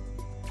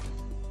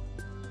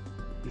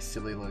 These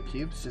silly little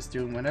cubes just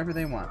doing whatever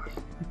they want.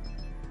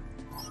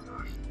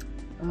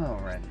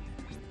 Alrighty.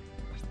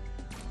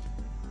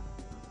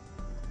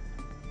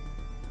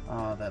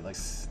 Oh, that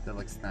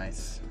looks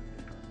nice.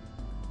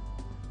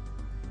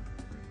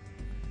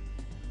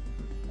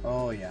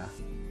 Oh yeah.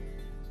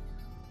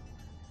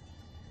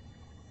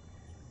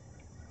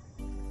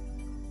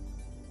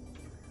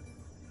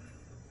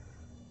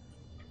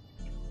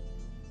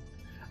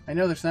 I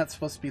know there's not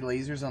supposed to be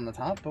lasers on the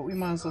top, but we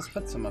might as well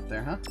put some up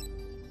there, huh?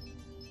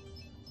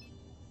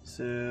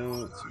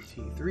 So, some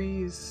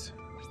T3s.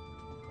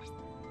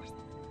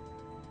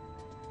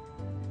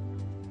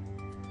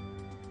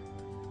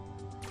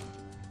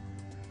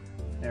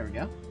 There we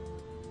go.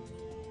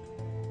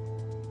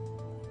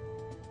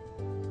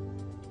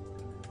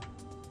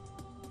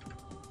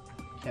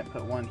 Can't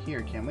put one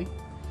here, can we?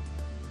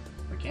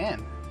 We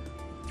can.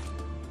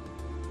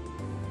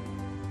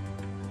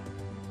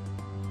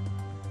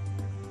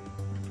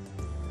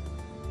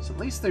 So at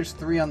least there's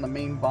 3 on the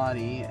main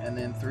body and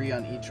then 3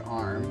 on each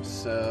arm,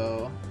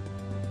 so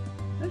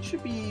that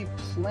should be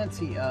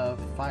plenty of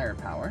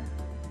firepower.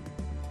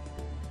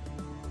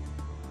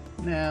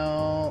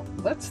 Now,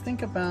 let's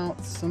think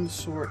about some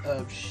sort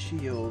of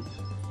shield.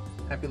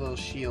 Happy little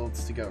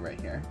shields to go right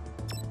here.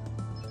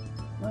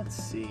 Let's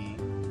see.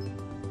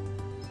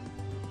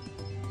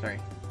 Sorry,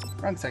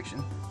 wrong section.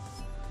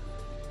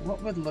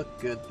 What would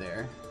look good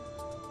there?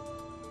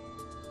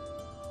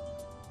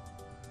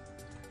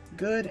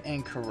 Good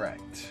and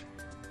correct.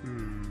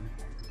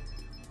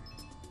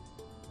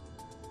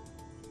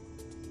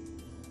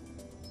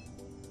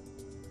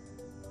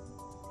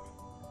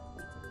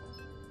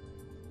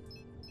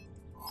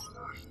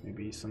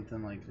 Maybe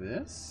something like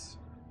this?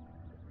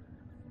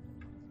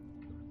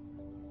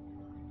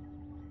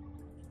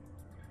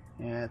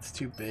 Yeah, it's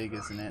too big,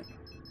 isn't it?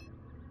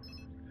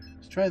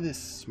 Let's try these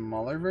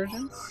smaller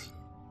versions.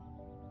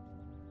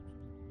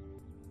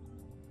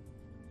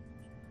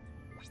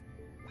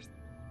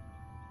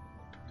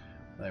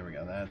 There we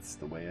go, that's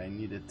the way I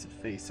need it to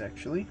face,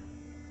 actually.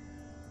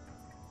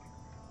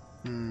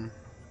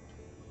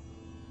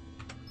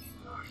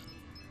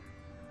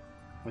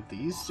 With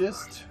these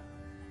just?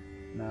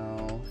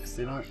 No, because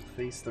they don't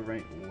face the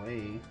right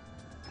way.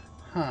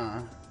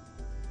 Huh.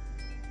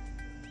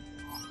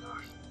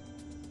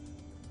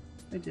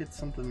 I did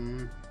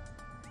something...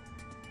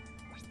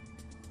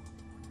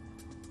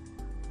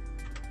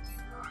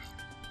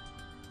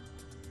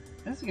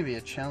 This is going to be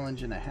a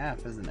challenge and a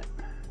half, isn't it?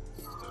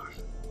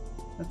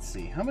 Let's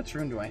see, how much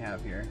room do I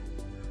have here?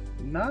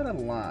 Not a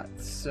lot,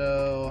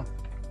 so...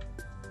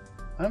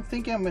 What I'm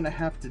thinking I'm going to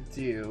have to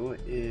do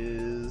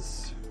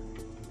is...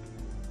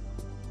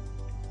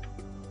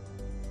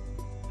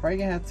 Probably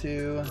going to have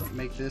to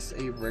make this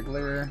a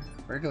regular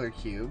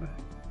cube,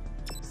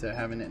 instead of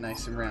having it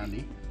nice and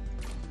roundy.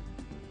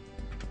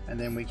 And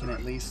then we can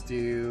at least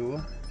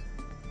do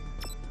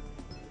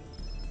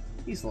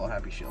these little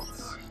happy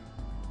shields.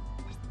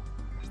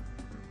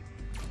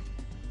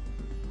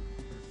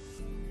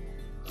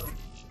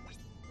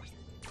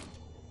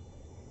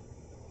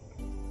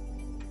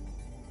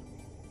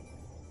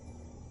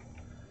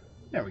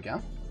 There we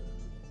go.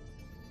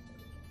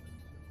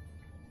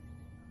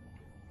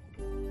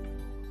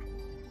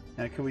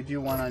 Now, could we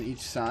do one on each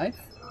side?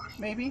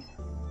 Maybe?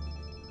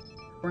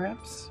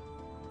 Perhaps?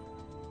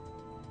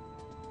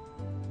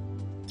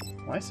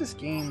 Why is this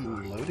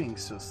game loading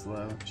so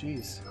slow?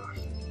 Jeez.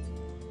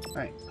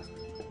 Alright.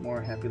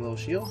 More happy little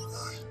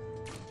shields.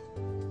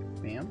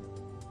 Bam.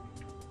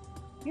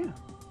 Yeah.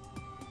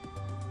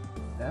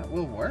 That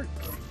will work.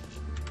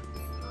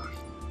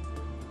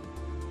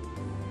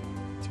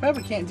 Too bad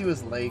we can't do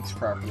his legs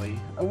properly.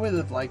 I would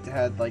have liked to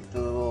have like the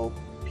little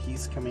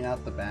piece coming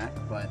out the back,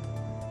 but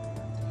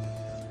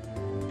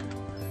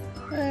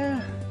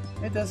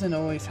it doesn't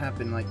always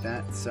happen like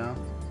that, so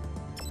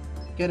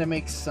gotta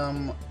make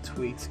some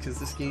tweaks because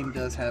this game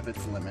does have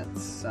its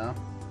limits, so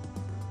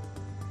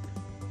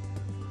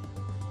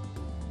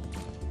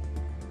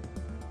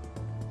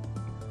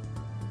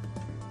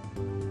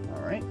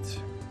alright.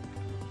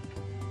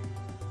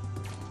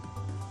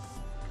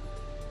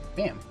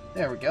 Bam,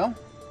 there we go.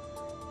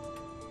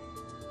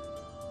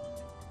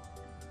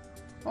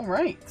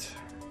 Alright,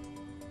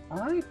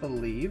 I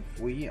believe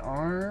we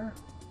are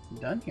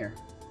done here.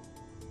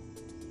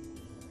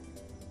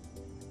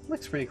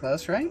 Looks pretty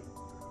close, right?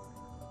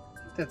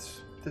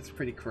 That's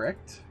pretty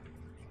correct.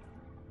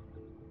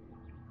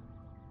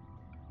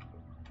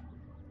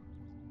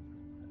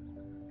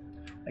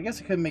 I guess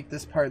I could make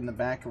this part in the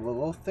back a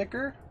little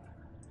thicker.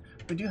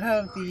 We do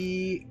have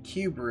the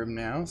cube room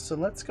now, so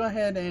let's go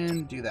ahead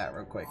and do that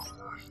real quick.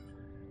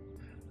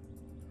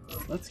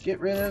 Let's get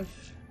rid of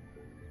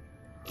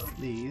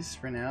these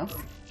for now.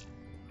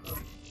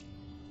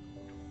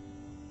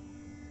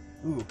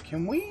 Ooh,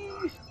 can we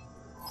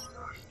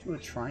do a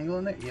triangle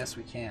in there? Yes,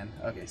 we can.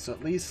 Okay, so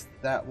at least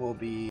that will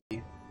be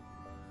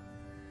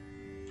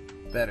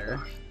better.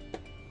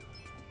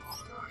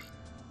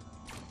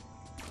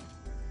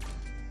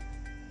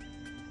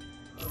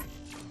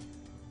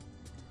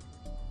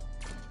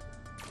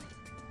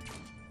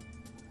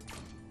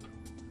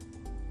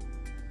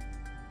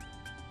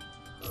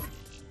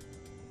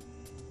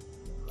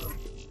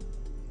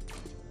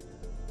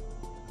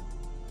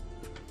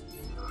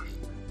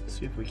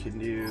 See if we can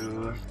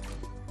do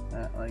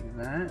that like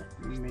that.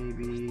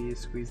 Maybe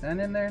squeeze that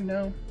in there?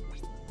 No.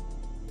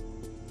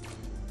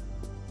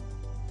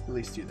 At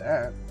least do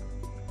that.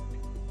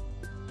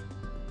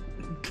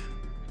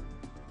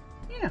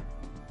 Yeah,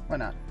 why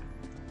not?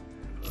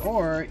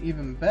 Or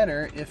even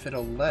better, if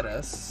it'll let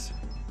us.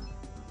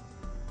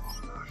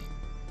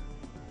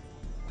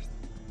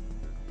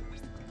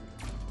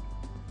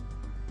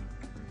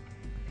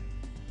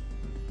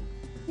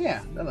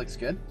 Yeah, that looks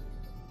good.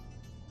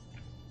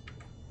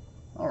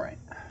 Alright.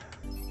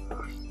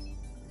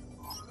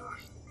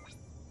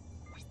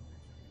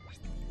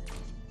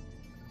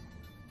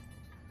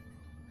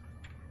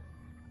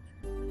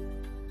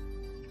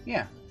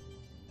 Yeah,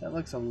 that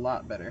looks a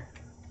lot better.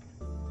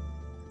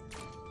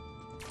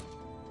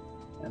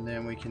 And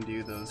then we can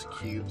do those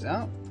cubes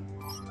out.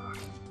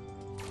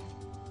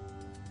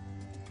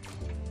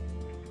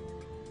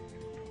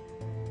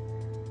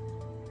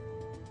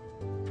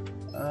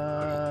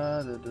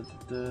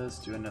 Let's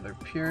do another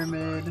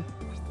pyramid.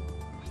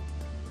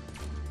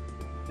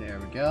 There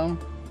we go.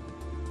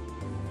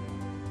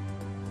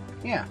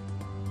 Yeah.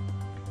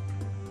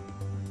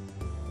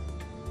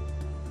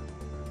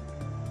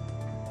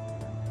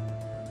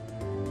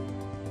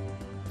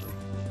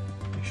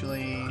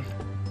 actually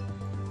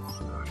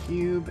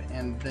cube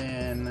and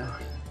then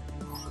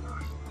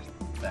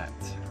that.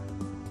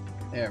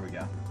 There we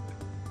go.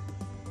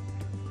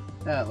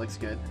 That looks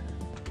good.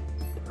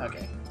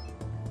 Okay.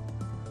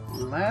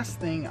 Last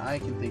thing I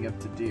can think of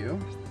to do,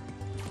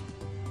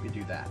 we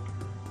do that.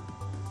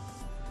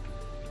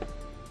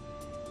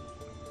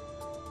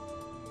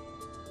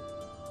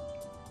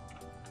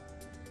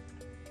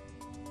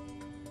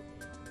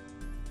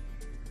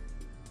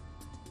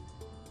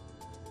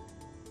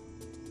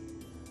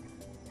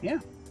 Yeah,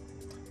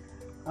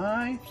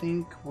 I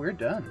think we're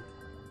done.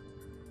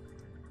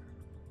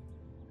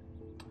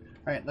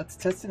 Alright, let's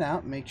test it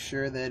out, make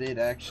sure that it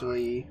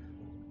actually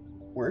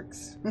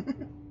works.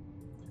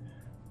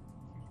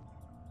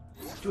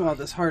 Do all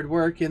this hard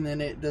work and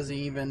then it doesn't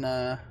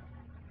even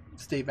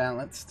stay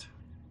balanced.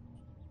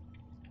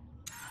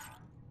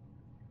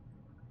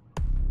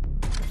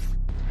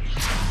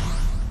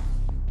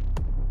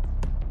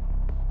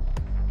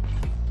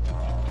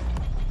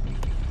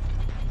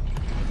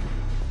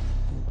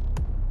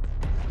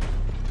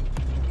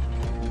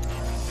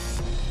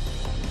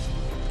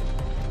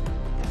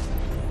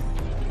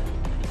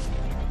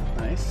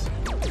 Nice.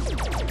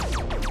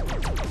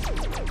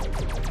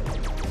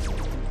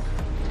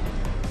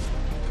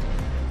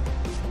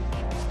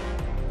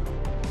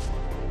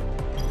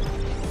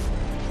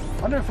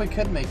 Wonder if we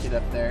could make it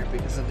up there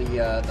because of the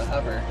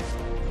hover.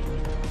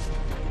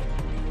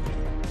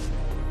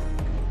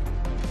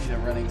 Need a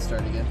running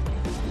start again.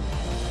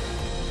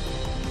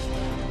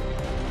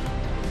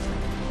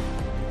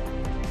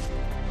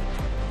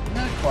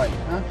 Not quite,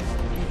 huh?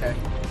 Okay.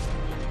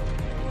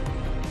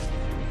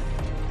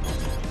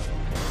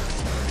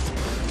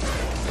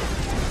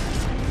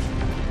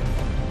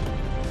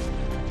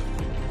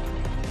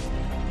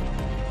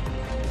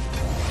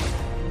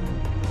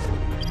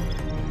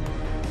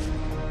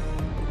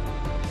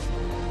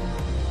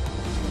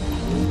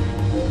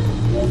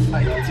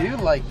 I do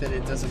like that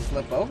it doesn't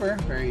flip over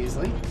very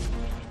easily.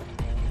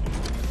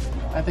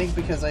 I think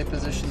because I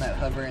positioned that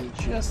hover in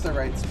just the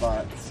right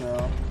spot,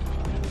 so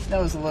that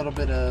was a little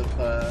bit of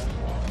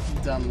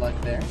dumb luck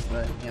there,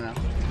 but you know,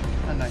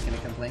 I'm not going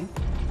to complain.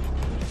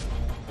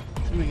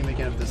 So we can make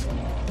it up this one.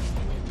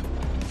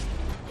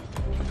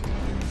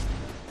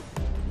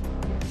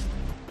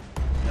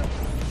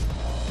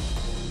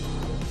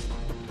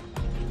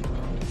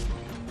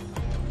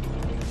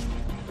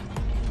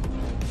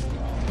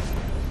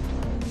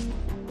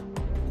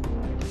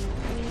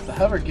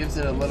 Hover gives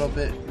it a little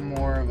bit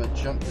more of a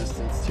jump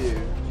distance too,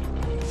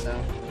 so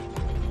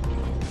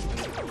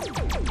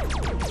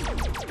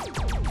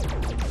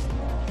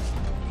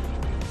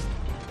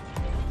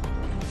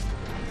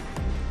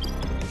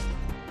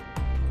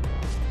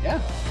yeah,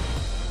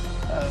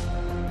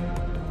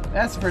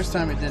 that's the first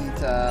time it didn't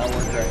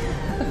work right.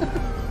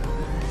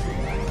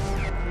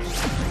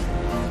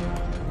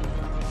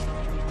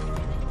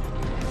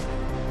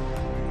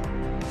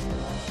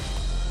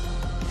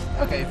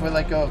 Okay, if we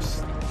let go of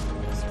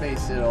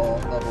space, it'll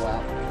level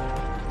out.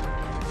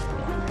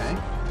 Okay.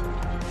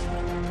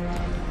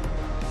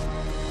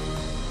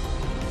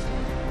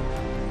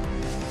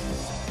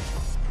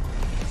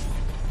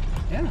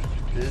 Yeah,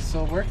 this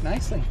will work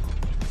nicely.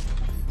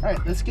 Alright,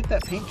 let's get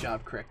that paint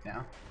job correct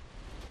now.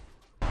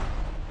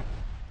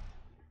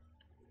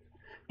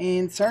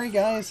 And sorry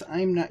guys,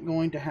 I'm not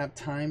going to have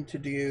time to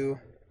do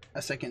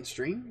a second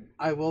stream.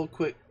 I will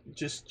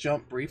just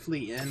jump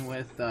briefly in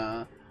with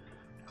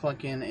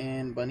Clunkin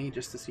and Bunny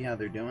just to see how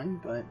they're doing,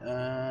 but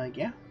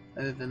yeah,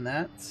 other than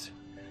that,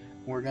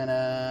 we're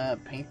gonna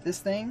paint this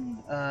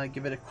thing,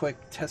 give it a quick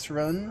test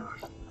run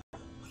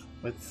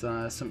with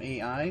some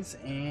AIs,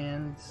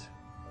 and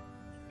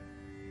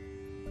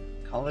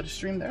call it a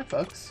stream there,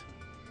 folks.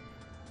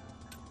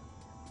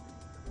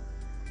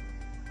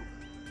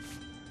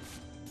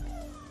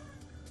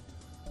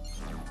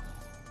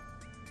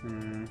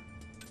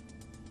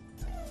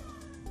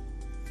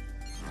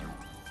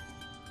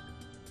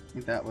 I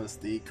think that was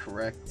the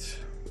correct.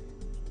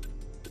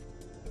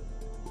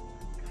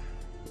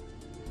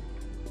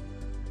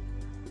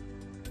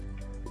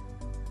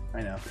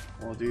 I know.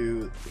 We'll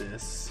do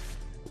this.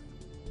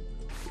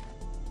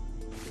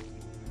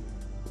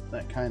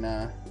 That kind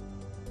of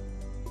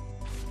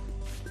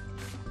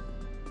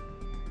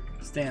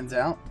stands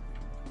out.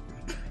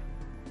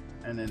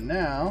 And then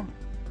now,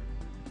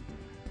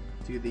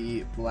 do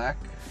the black.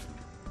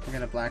 We're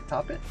gonna black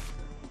top it.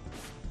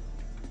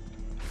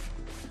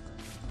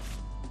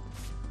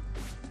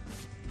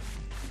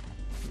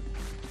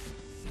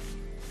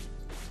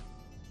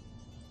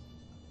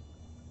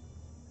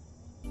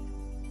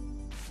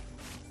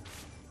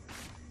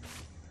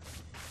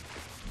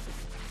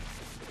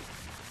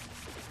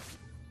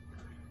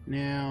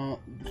 Now,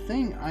 the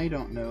thing I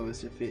don't know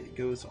is if it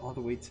goes all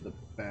the way to the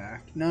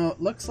back. No, it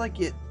looks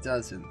like it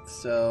doesn't.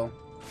 So,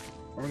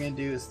 what we're going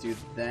to do is do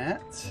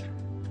that.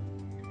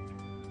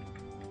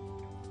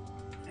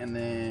 And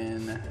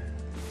then...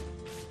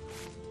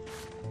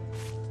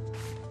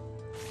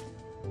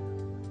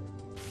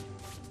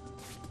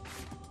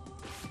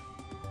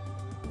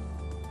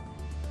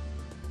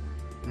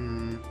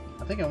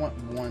 I think I went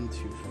one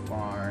too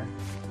far.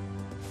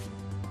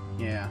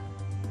 Yeah.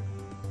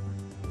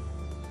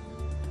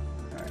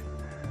 Alright.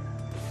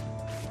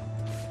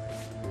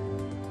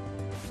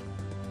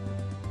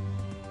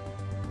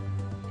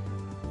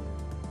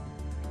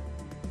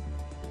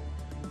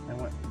 I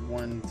went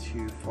one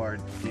too far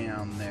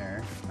down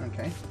there.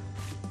 Okay.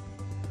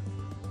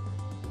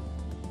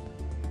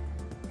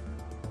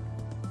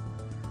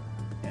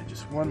 Yeah,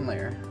 just one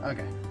layer.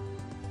 Okay.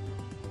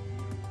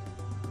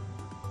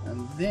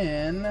 And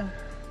then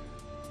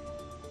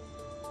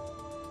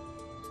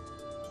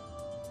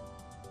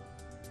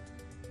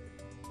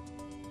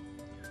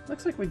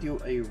looks like we do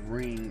a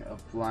ring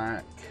of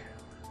black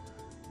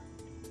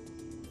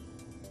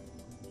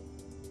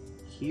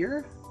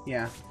here?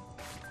 Yeah.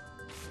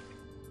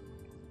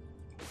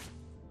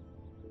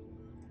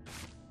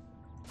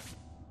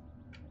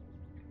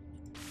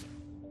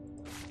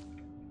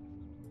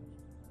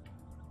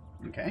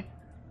 Okay.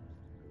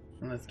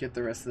 And let's get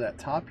the rest of that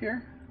top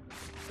here.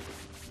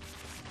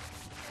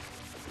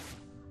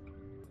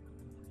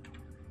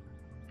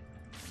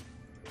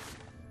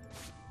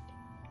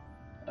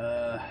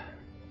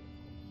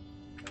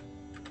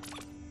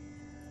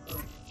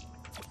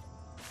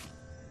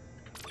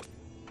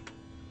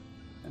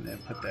 And then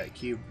put that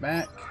cube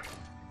back.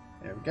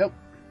 There we go.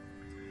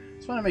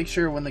 Just want to make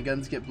sure when the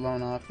guns get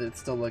blown off that it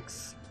still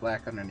looks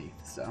black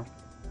underneath, so.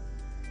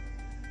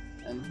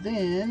 And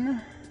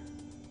then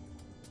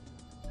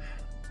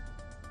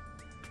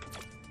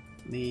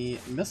the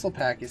missile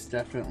pack is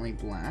definitely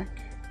black,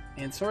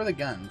 and so are the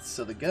guns,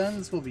 so the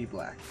guns will be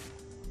black.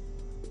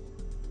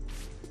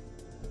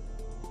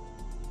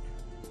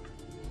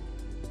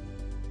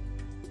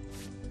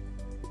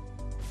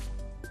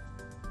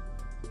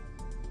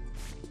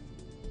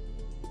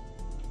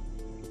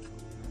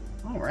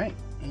 Alright,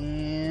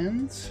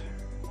 and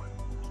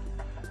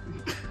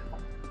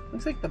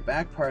looks like the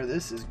back part of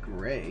this is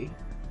gray.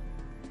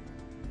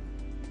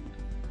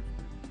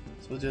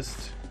 So we'll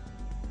just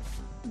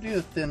do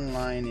a thin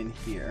line in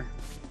here.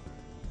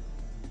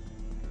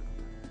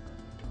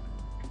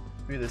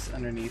 Do this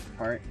underneath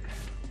part.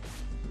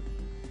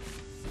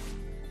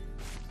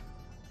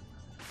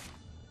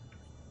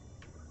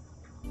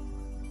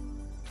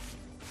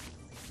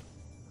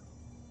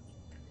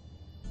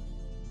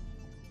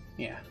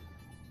 Yeah.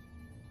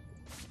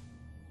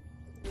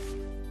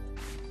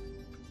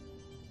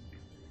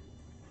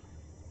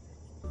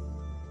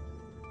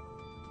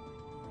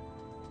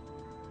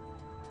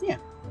 Yeah,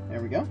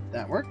 there we go.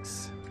 That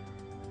works.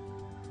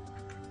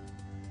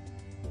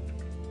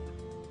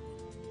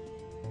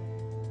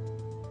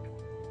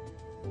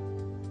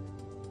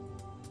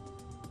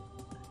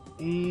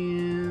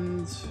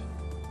 And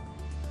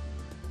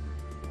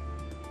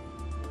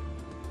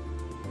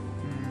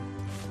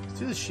let's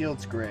do the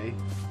shields gray.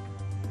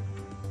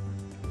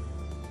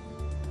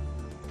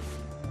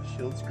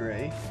 Shields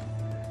gray.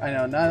 I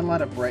know, not a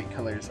lot of bright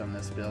colors on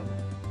this build.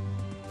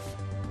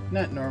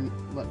 Not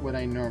what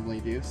I normally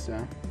do,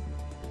 so.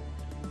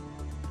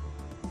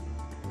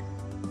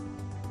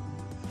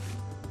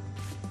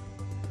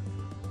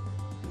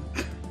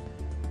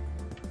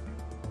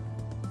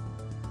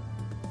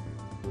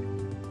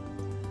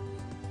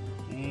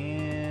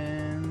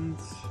 And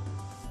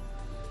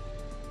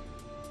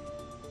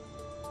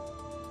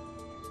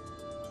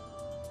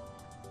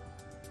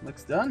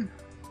looks done.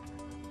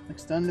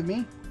 Looks done to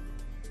me.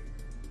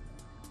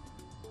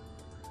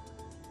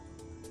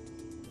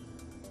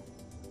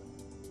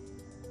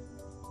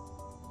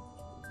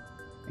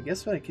 I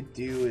guess what I could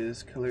do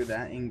is color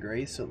that in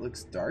gray so it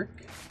looks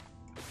dark.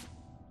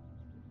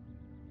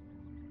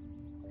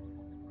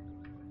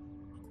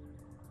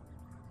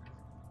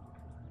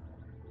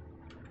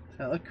 Does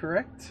that look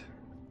correct?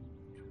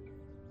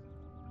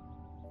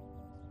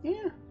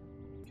 Yeah,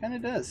 kind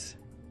of does.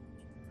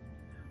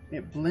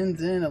 It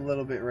blends in a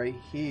little bit right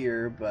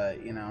here,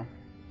 but you know.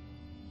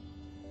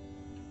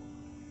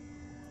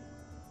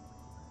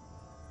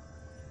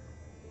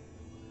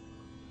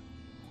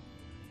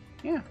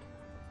 Yeah.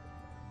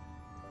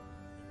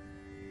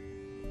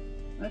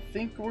 I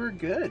think we're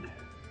good.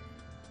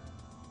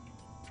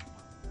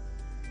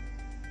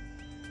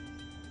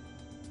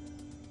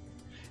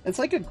 It's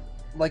like a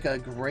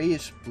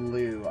grayish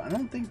blue. I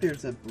don't think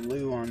there's a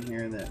blue on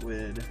here that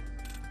would.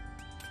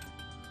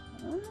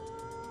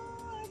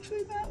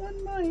 Actually, that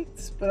one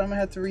might, but I'm gonna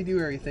have to redo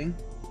everything.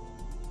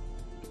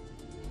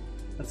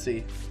 Let's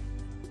see.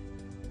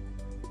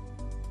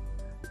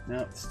 No,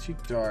 it's too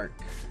dark.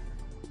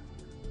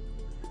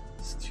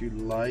 It's too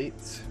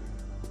light.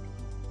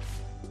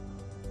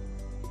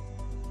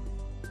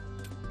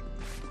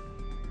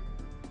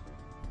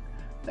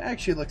 That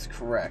actually looks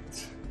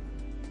correct.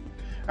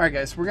 Alright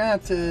guys, we're gonna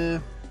have to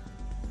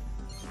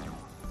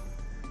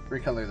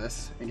recolor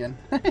this again.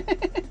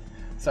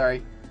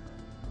 Sorry.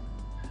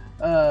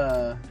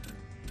 Alright.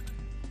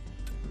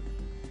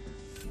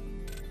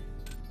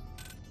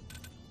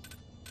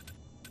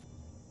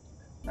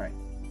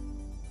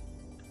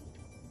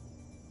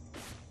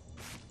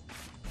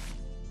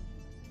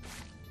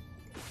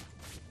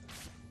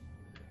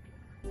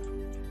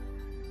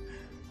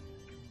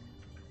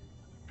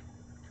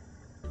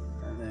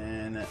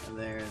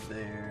 there,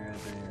 there,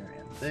 there,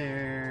 and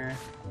there.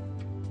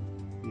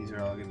 These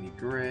are all going to be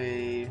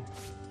gray.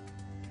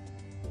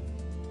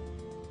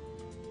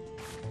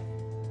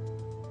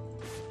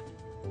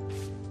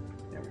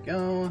 There we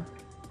go.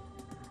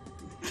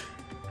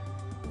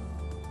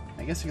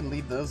 I guess we can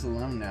leave those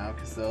alone now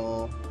because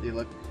they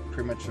look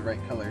pretty much the right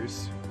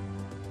colors.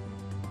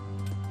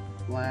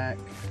 Black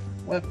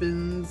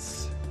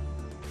weapons.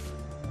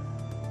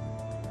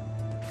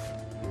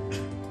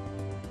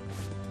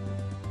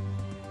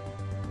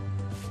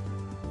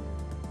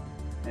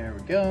 There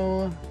we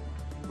go.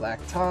 Black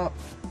top.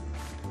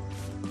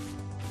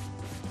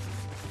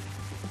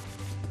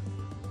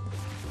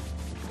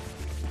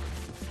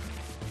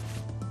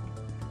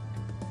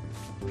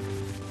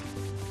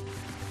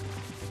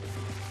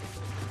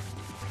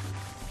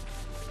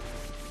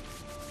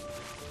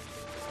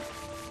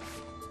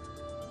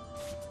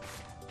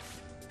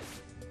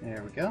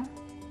 There we go.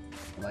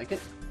 I like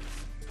it.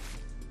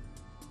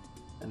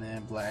 And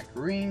then black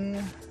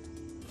ring.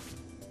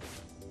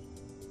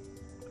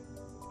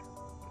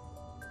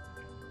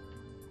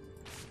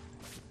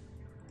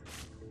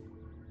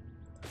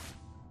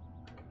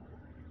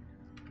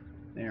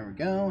 There we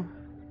go.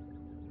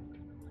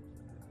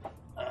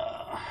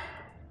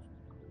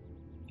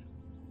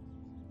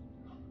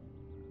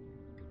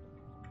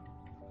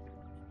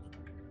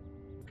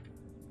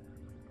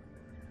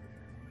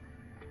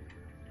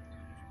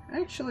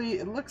 Actually,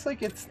 it looks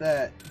like it's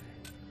that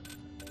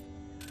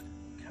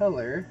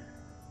color.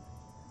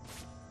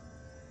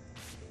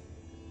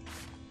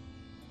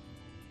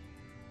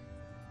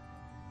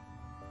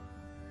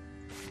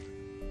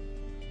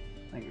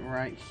 Like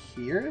right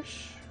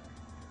here-ish.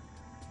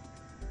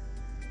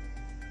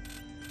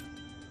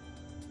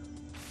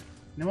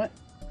 You know what?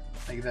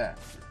 Like that.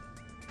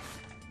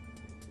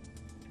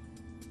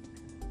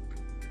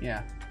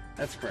 Yeah,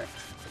 that's correct.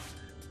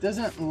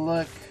 Doesn't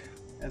look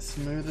as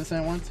smooth as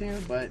I want to,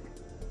 but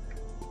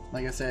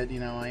like I said, you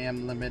know, I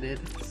am limited,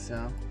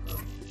 so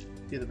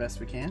do the best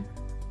we can.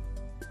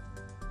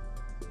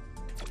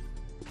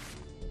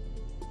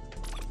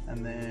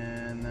 And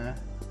then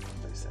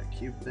place that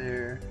cube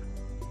there.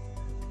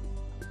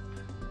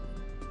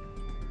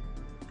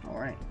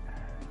 Alright.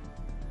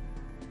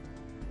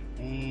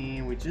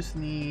 And we just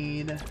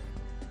need a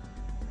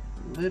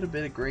little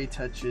bit of gray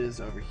touches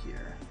over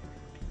here.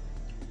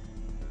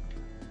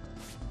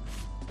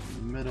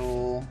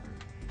 Middle.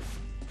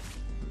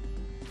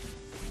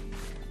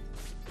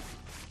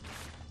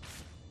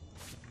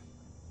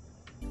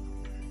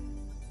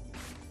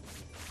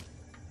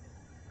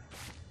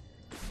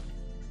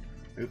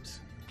 Oops.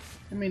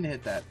 I mean to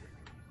hit that.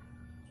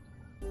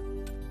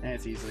 And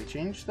it's easily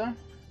changed though.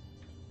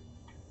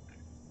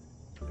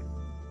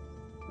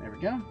 There we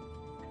go.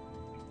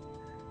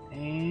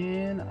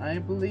 And I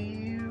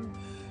believe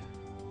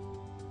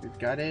we've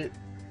got it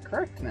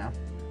correct now.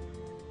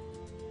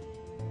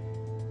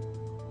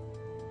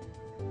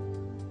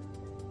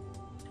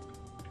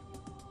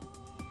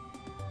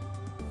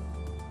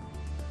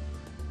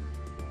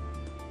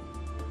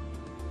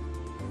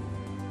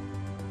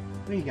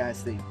 What do you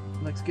guys think?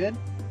 Looks good?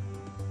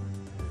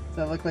 Does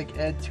that look like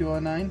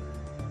ED209?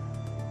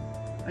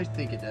 I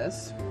think it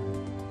does.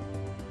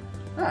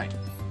 Alright.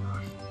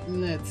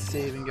 Let's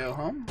save and go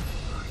home.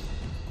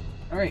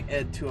 Alright,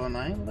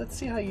 ED209, let's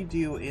see how you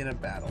do in a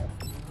battle.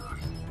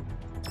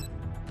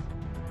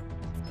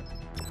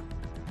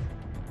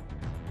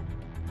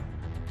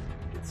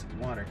 Get some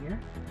water here.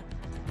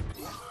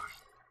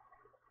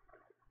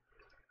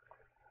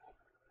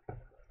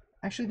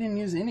 Actually didn't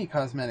use any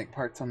cosmetic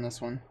parts on this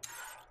one.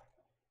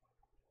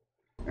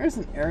 There's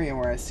an area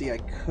where I see I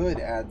could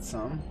add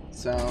some,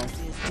 so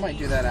I might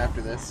do that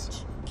after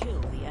this. Kill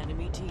the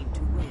enemy team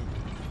to win.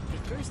 The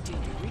first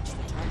team to reach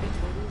the target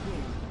total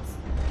wins.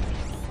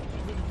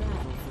 The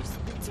battle for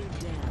Spitzer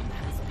Dam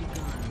has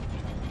begun.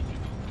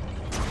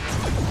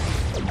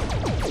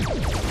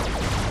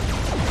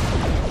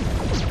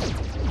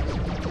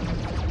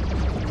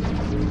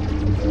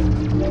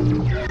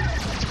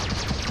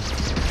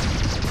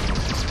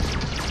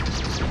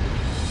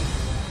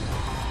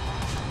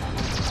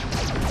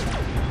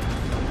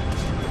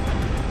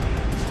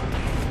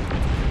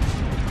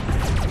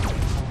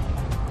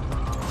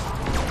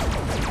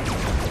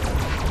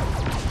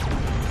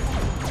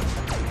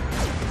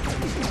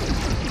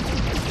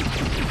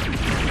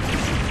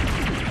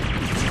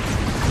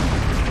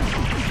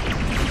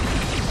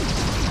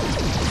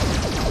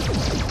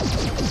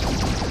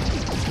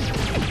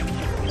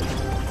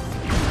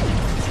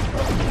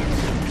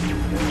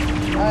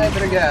 I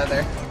better get out of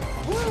there.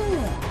 Woo!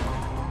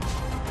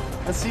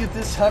 Let's see if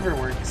this hover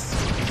works.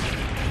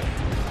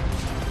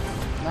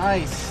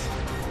 Nice.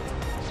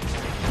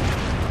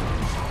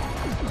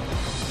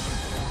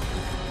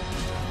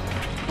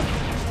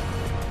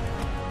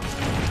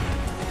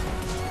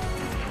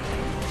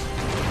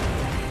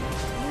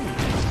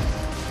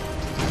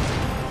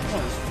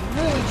 Oh, it's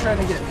really trying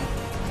to get me.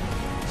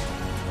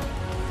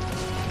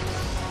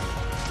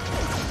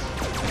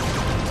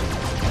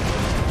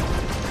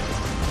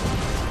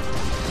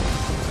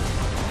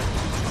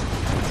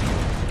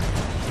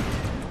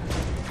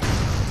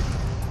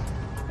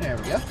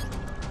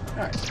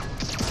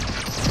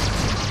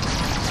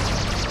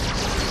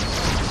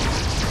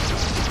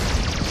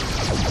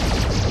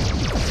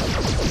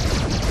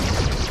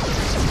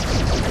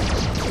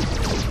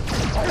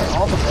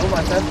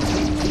 have to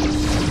take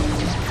these.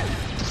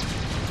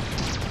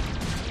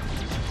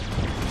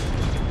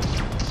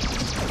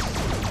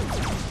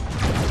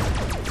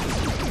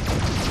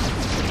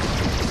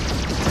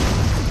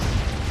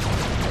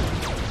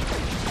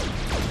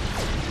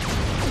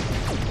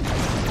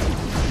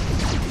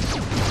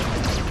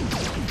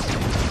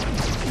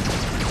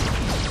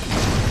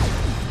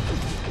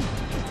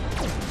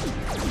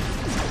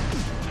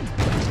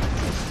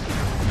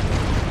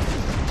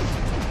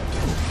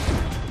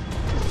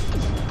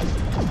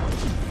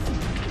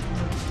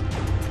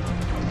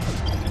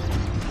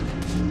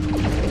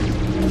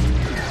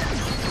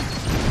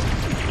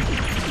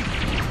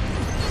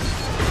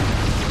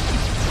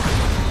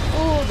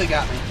 They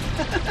got me.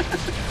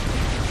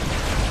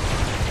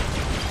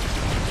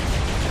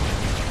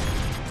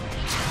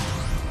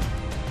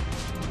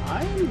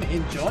 I'm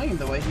enjoying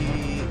the way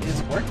he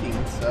is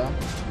working, so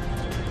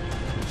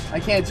I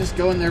can't just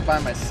go in there by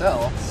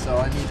myself, so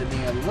I need to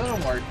be a little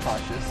more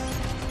cautious.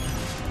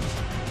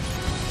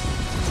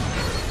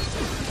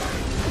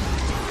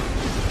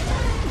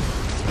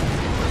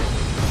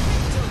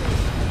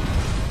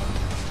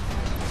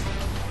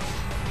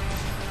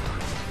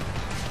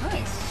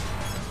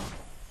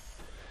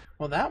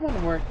 Well, that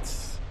one worked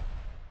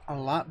a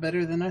lot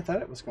better than I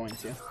thought it was going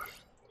to.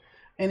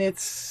 And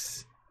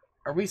it's...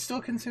 Are we still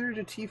considered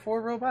a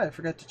T4 robot? I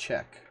forgot to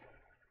check.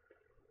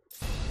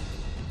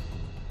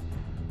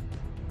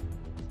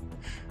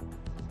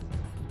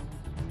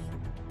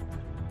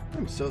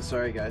 I'm so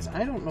sorry, guys.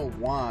 I don't know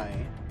why.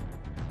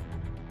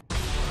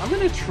 I'm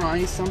going to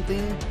try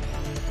something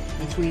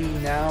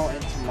between now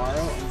and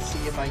tomorrow and see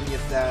if I can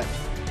get that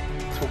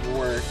to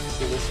work,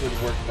 so this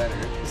would work better.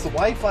 Because the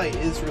Wi-Fi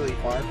is really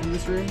far from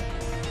this room,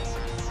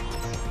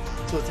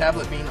 so the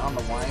tablet being on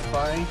the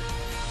Wi-Fi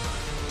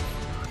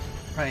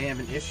probably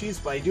having issues.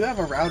 But I do have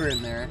a router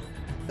in there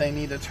that I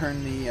need to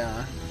turn the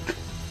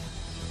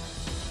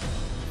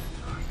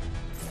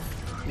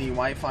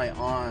Wi-Fi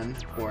on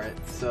for it.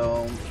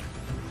 So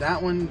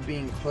that one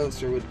being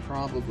closer would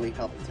probably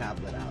help the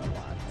tablet out a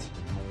lot.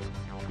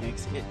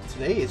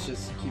 Today it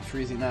just keeps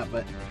freezing up,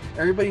 but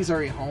everybody's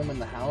already home in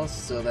the house,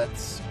 so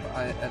that's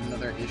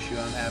another issue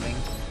I'm having.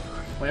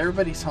 When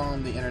everybody's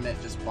home, the internet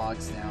just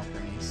bogs down for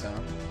me, so...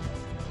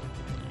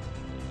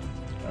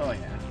 Oh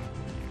yeah.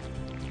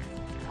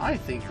 I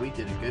think we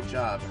did a good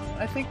job.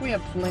 I think we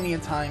have plenty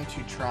of time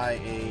to try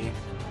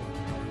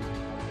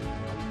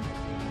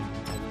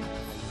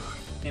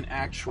an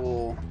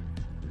actual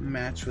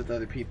match with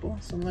other people,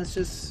 so let's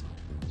just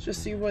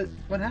see what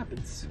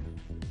happens.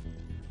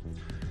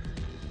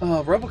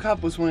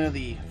 Robocop was one of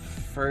the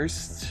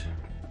first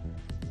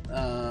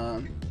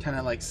kind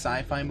of like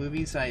sci-fi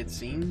movies I had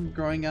seen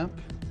growing up,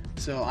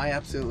 so I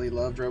absolutely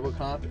loved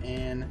Robocop.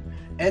 And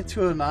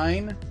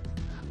ED209,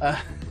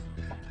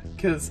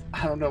 because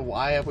I don't know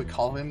why I would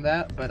call him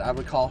that, but I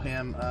would call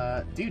him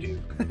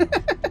Doo-Doo.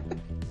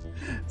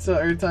 So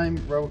every time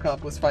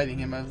Robocop was fighting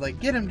him, I was like,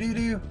 get him,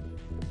 Doo-Doo,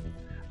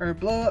 or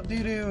blow up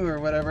Doo-Doo, or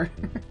whatever.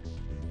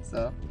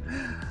 So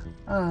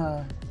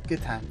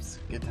good times,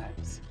 good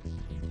times.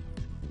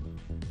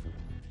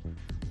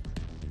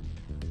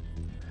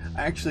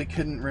 I actually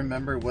couldn't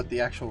remember what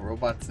the actual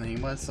robot's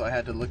name was, so I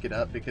had to look it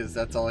up because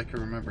that's all I could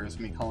remember is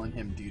me calling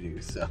him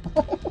Doo-Doo, so...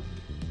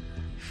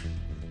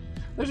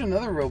 There's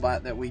another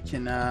robot that we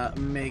can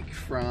make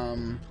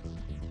from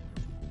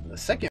the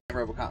second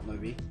Robocop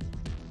movie.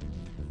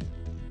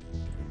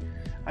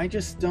 I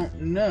just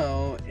don't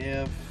know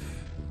if...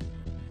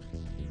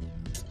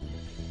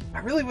 I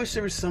really wish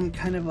there was some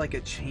kind of like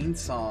a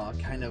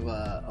chainsaw kind of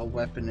a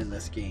weapon in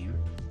this game,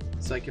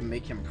 so I can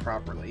make him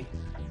properly.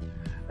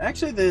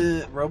 Actually,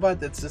 the robot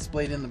that's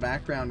displayed in the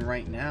background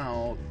right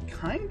now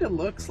kind of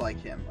looks like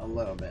him a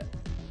little bit.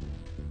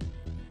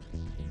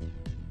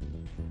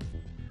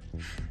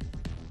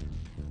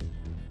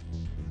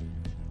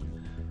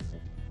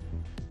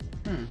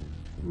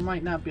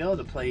 Might not be able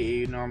to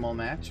play a normal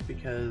match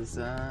because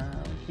we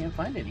can't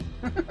find any.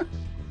 Oh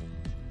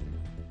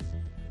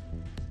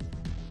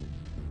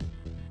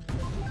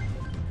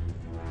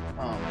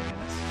my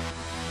goodness.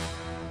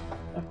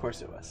 Of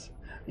course it was.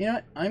 You know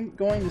what? I'm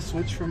going to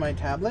switch from my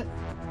tablet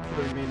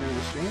for the remainder of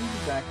the stream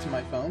back to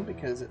my phone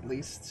because at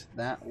least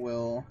that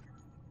will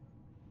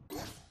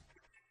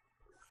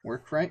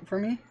work right for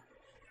me.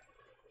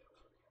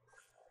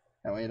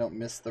 That way I don't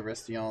miss the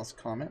rest of y'all's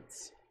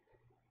comments.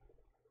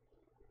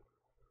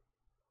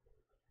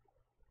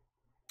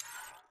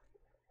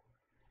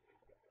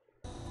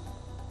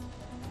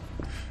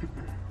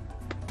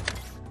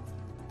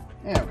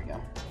 There we go.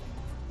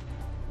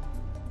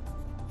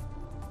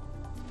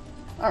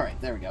 Alright,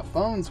 there we go.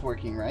 Phone's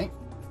working right.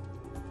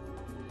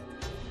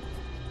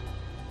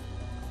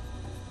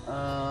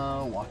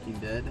 Walking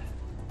Dead.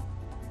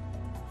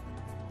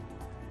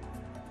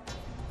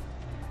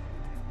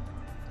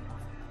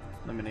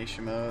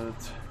 Elimination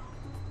modes.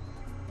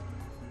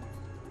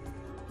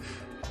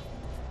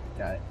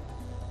 Got it.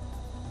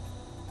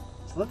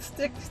 So let's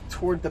stick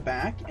toward the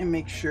back and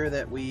make sure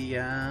that we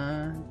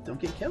don't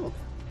get killed.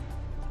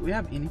 Do we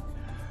have any?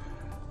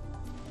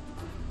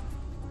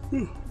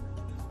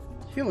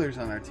 healers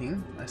on our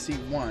team. I see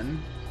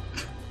 1,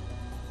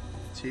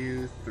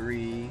 2,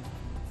 3,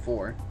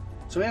 4.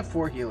 So we have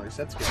 4 healers.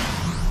 That's good.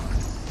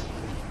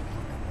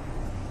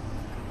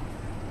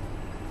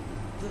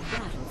 The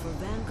battle for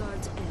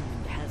Vanguard's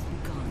end has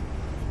begun.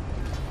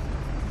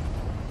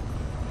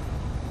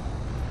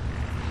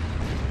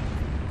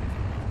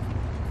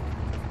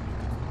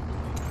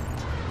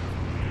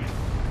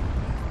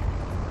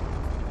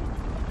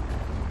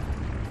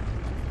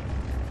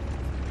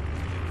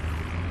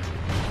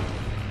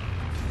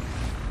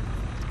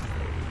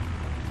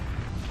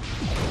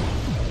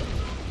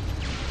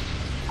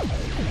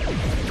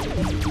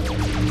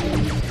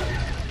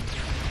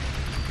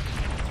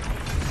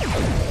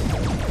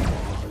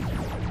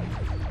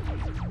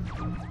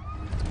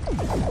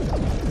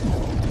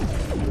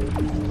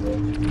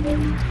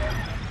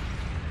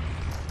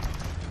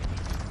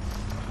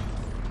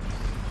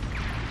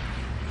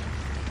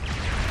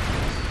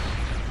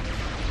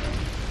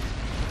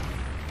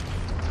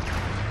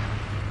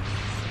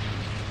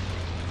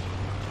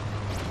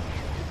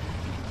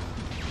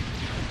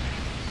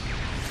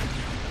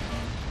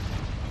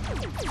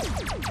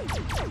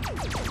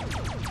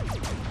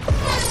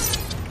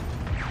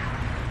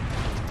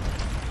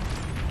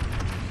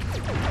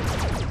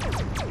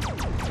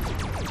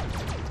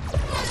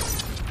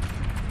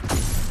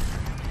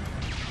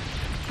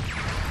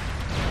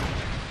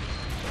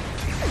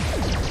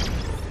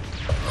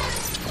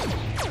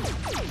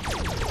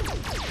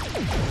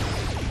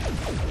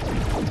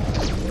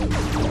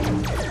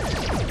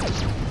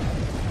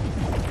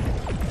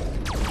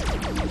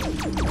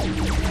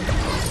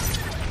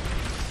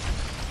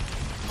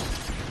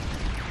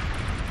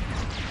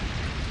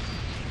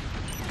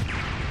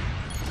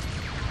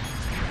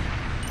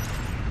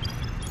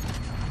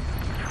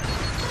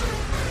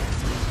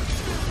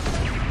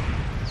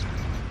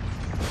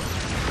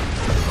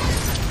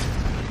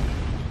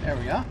 There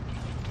we go.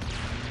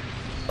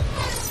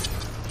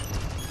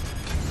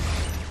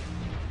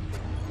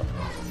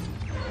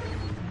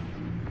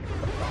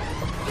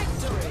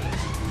 Victory!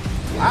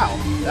 Wow,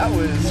 that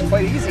was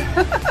quite easy.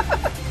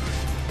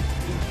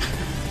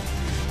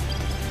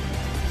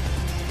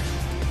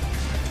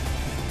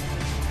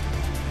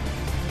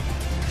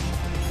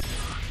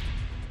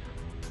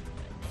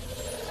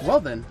 Well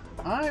then,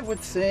 I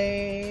would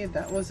say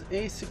that was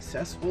a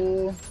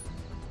successful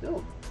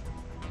build.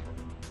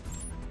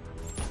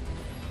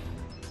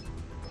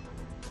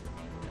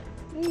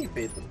 Hey,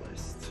 fade the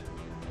list.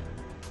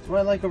 Do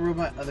I like a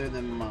robot other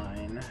than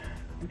mine?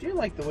 I do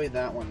like the way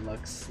that one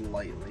looks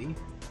slightly.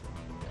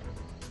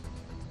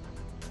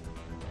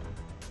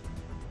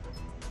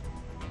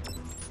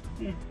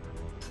 Yeah.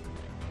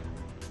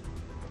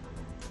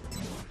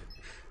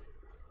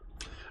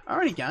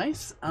 Alrighty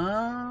guys,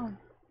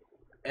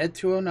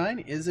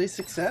 ED209 is a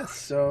success,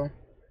 so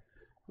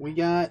we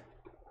got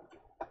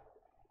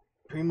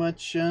pretty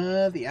much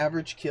the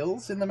average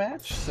kills in the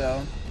match,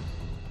 so,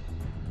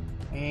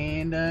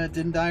 and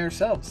didn't die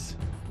ourselves.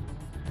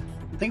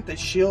 I think the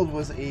shield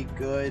was a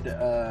good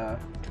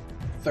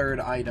third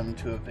item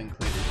to have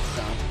included,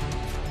 so.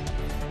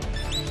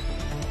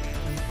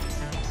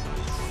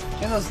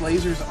 And those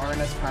lasers aren't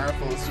as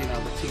powerful as, you know,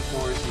 the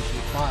T4s and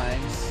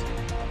T5s.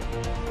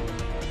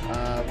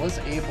 Was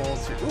able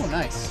to, ooh,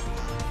 nice.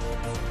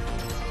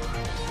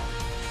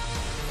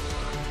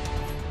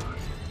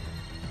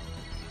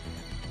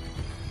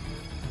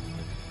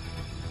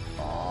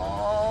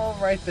 Oh,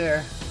 right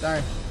there,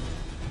 darn.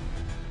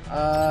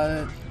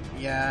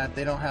 Yeah,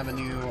 they don't have a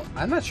new,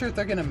 I'm not sure if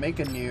they're gonna make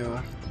a new,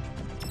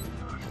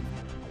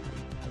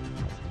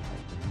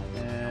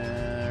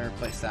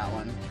 replace that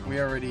one.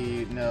 We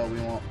already know we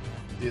won't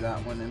do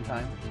that one in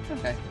time.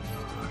 Okay.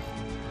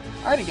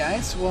 Alrighty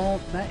guys, well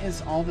that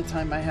is all the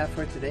time I have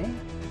for today.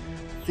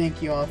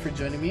 Thank you all for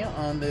joining me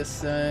on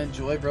this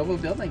Joy of Robo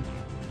Building.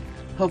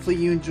 Hopefully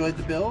you enjoyed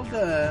the build,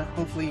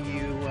 hopefully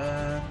you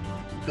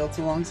built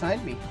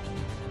alongside me.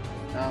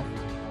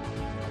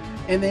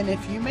 And then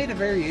if you made a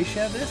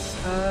variation of this,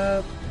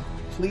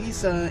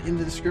 please in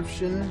the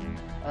description,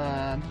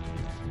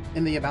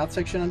 in the about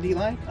section on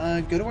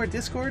Dlive, go to our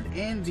Discord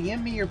and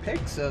DM me your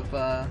pics of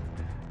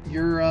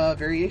your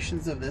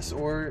variations of this,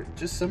 or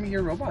just some of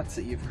your robots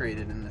that you've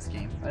created in this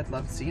game. I'd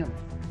love to see them.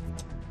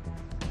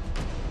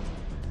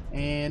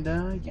 And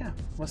yeah,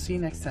 we'll see you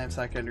next time,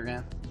 Slackers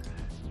Underground.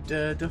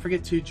 Don't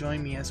forget to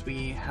join me as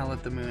we howl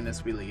at the moon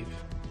as we leave.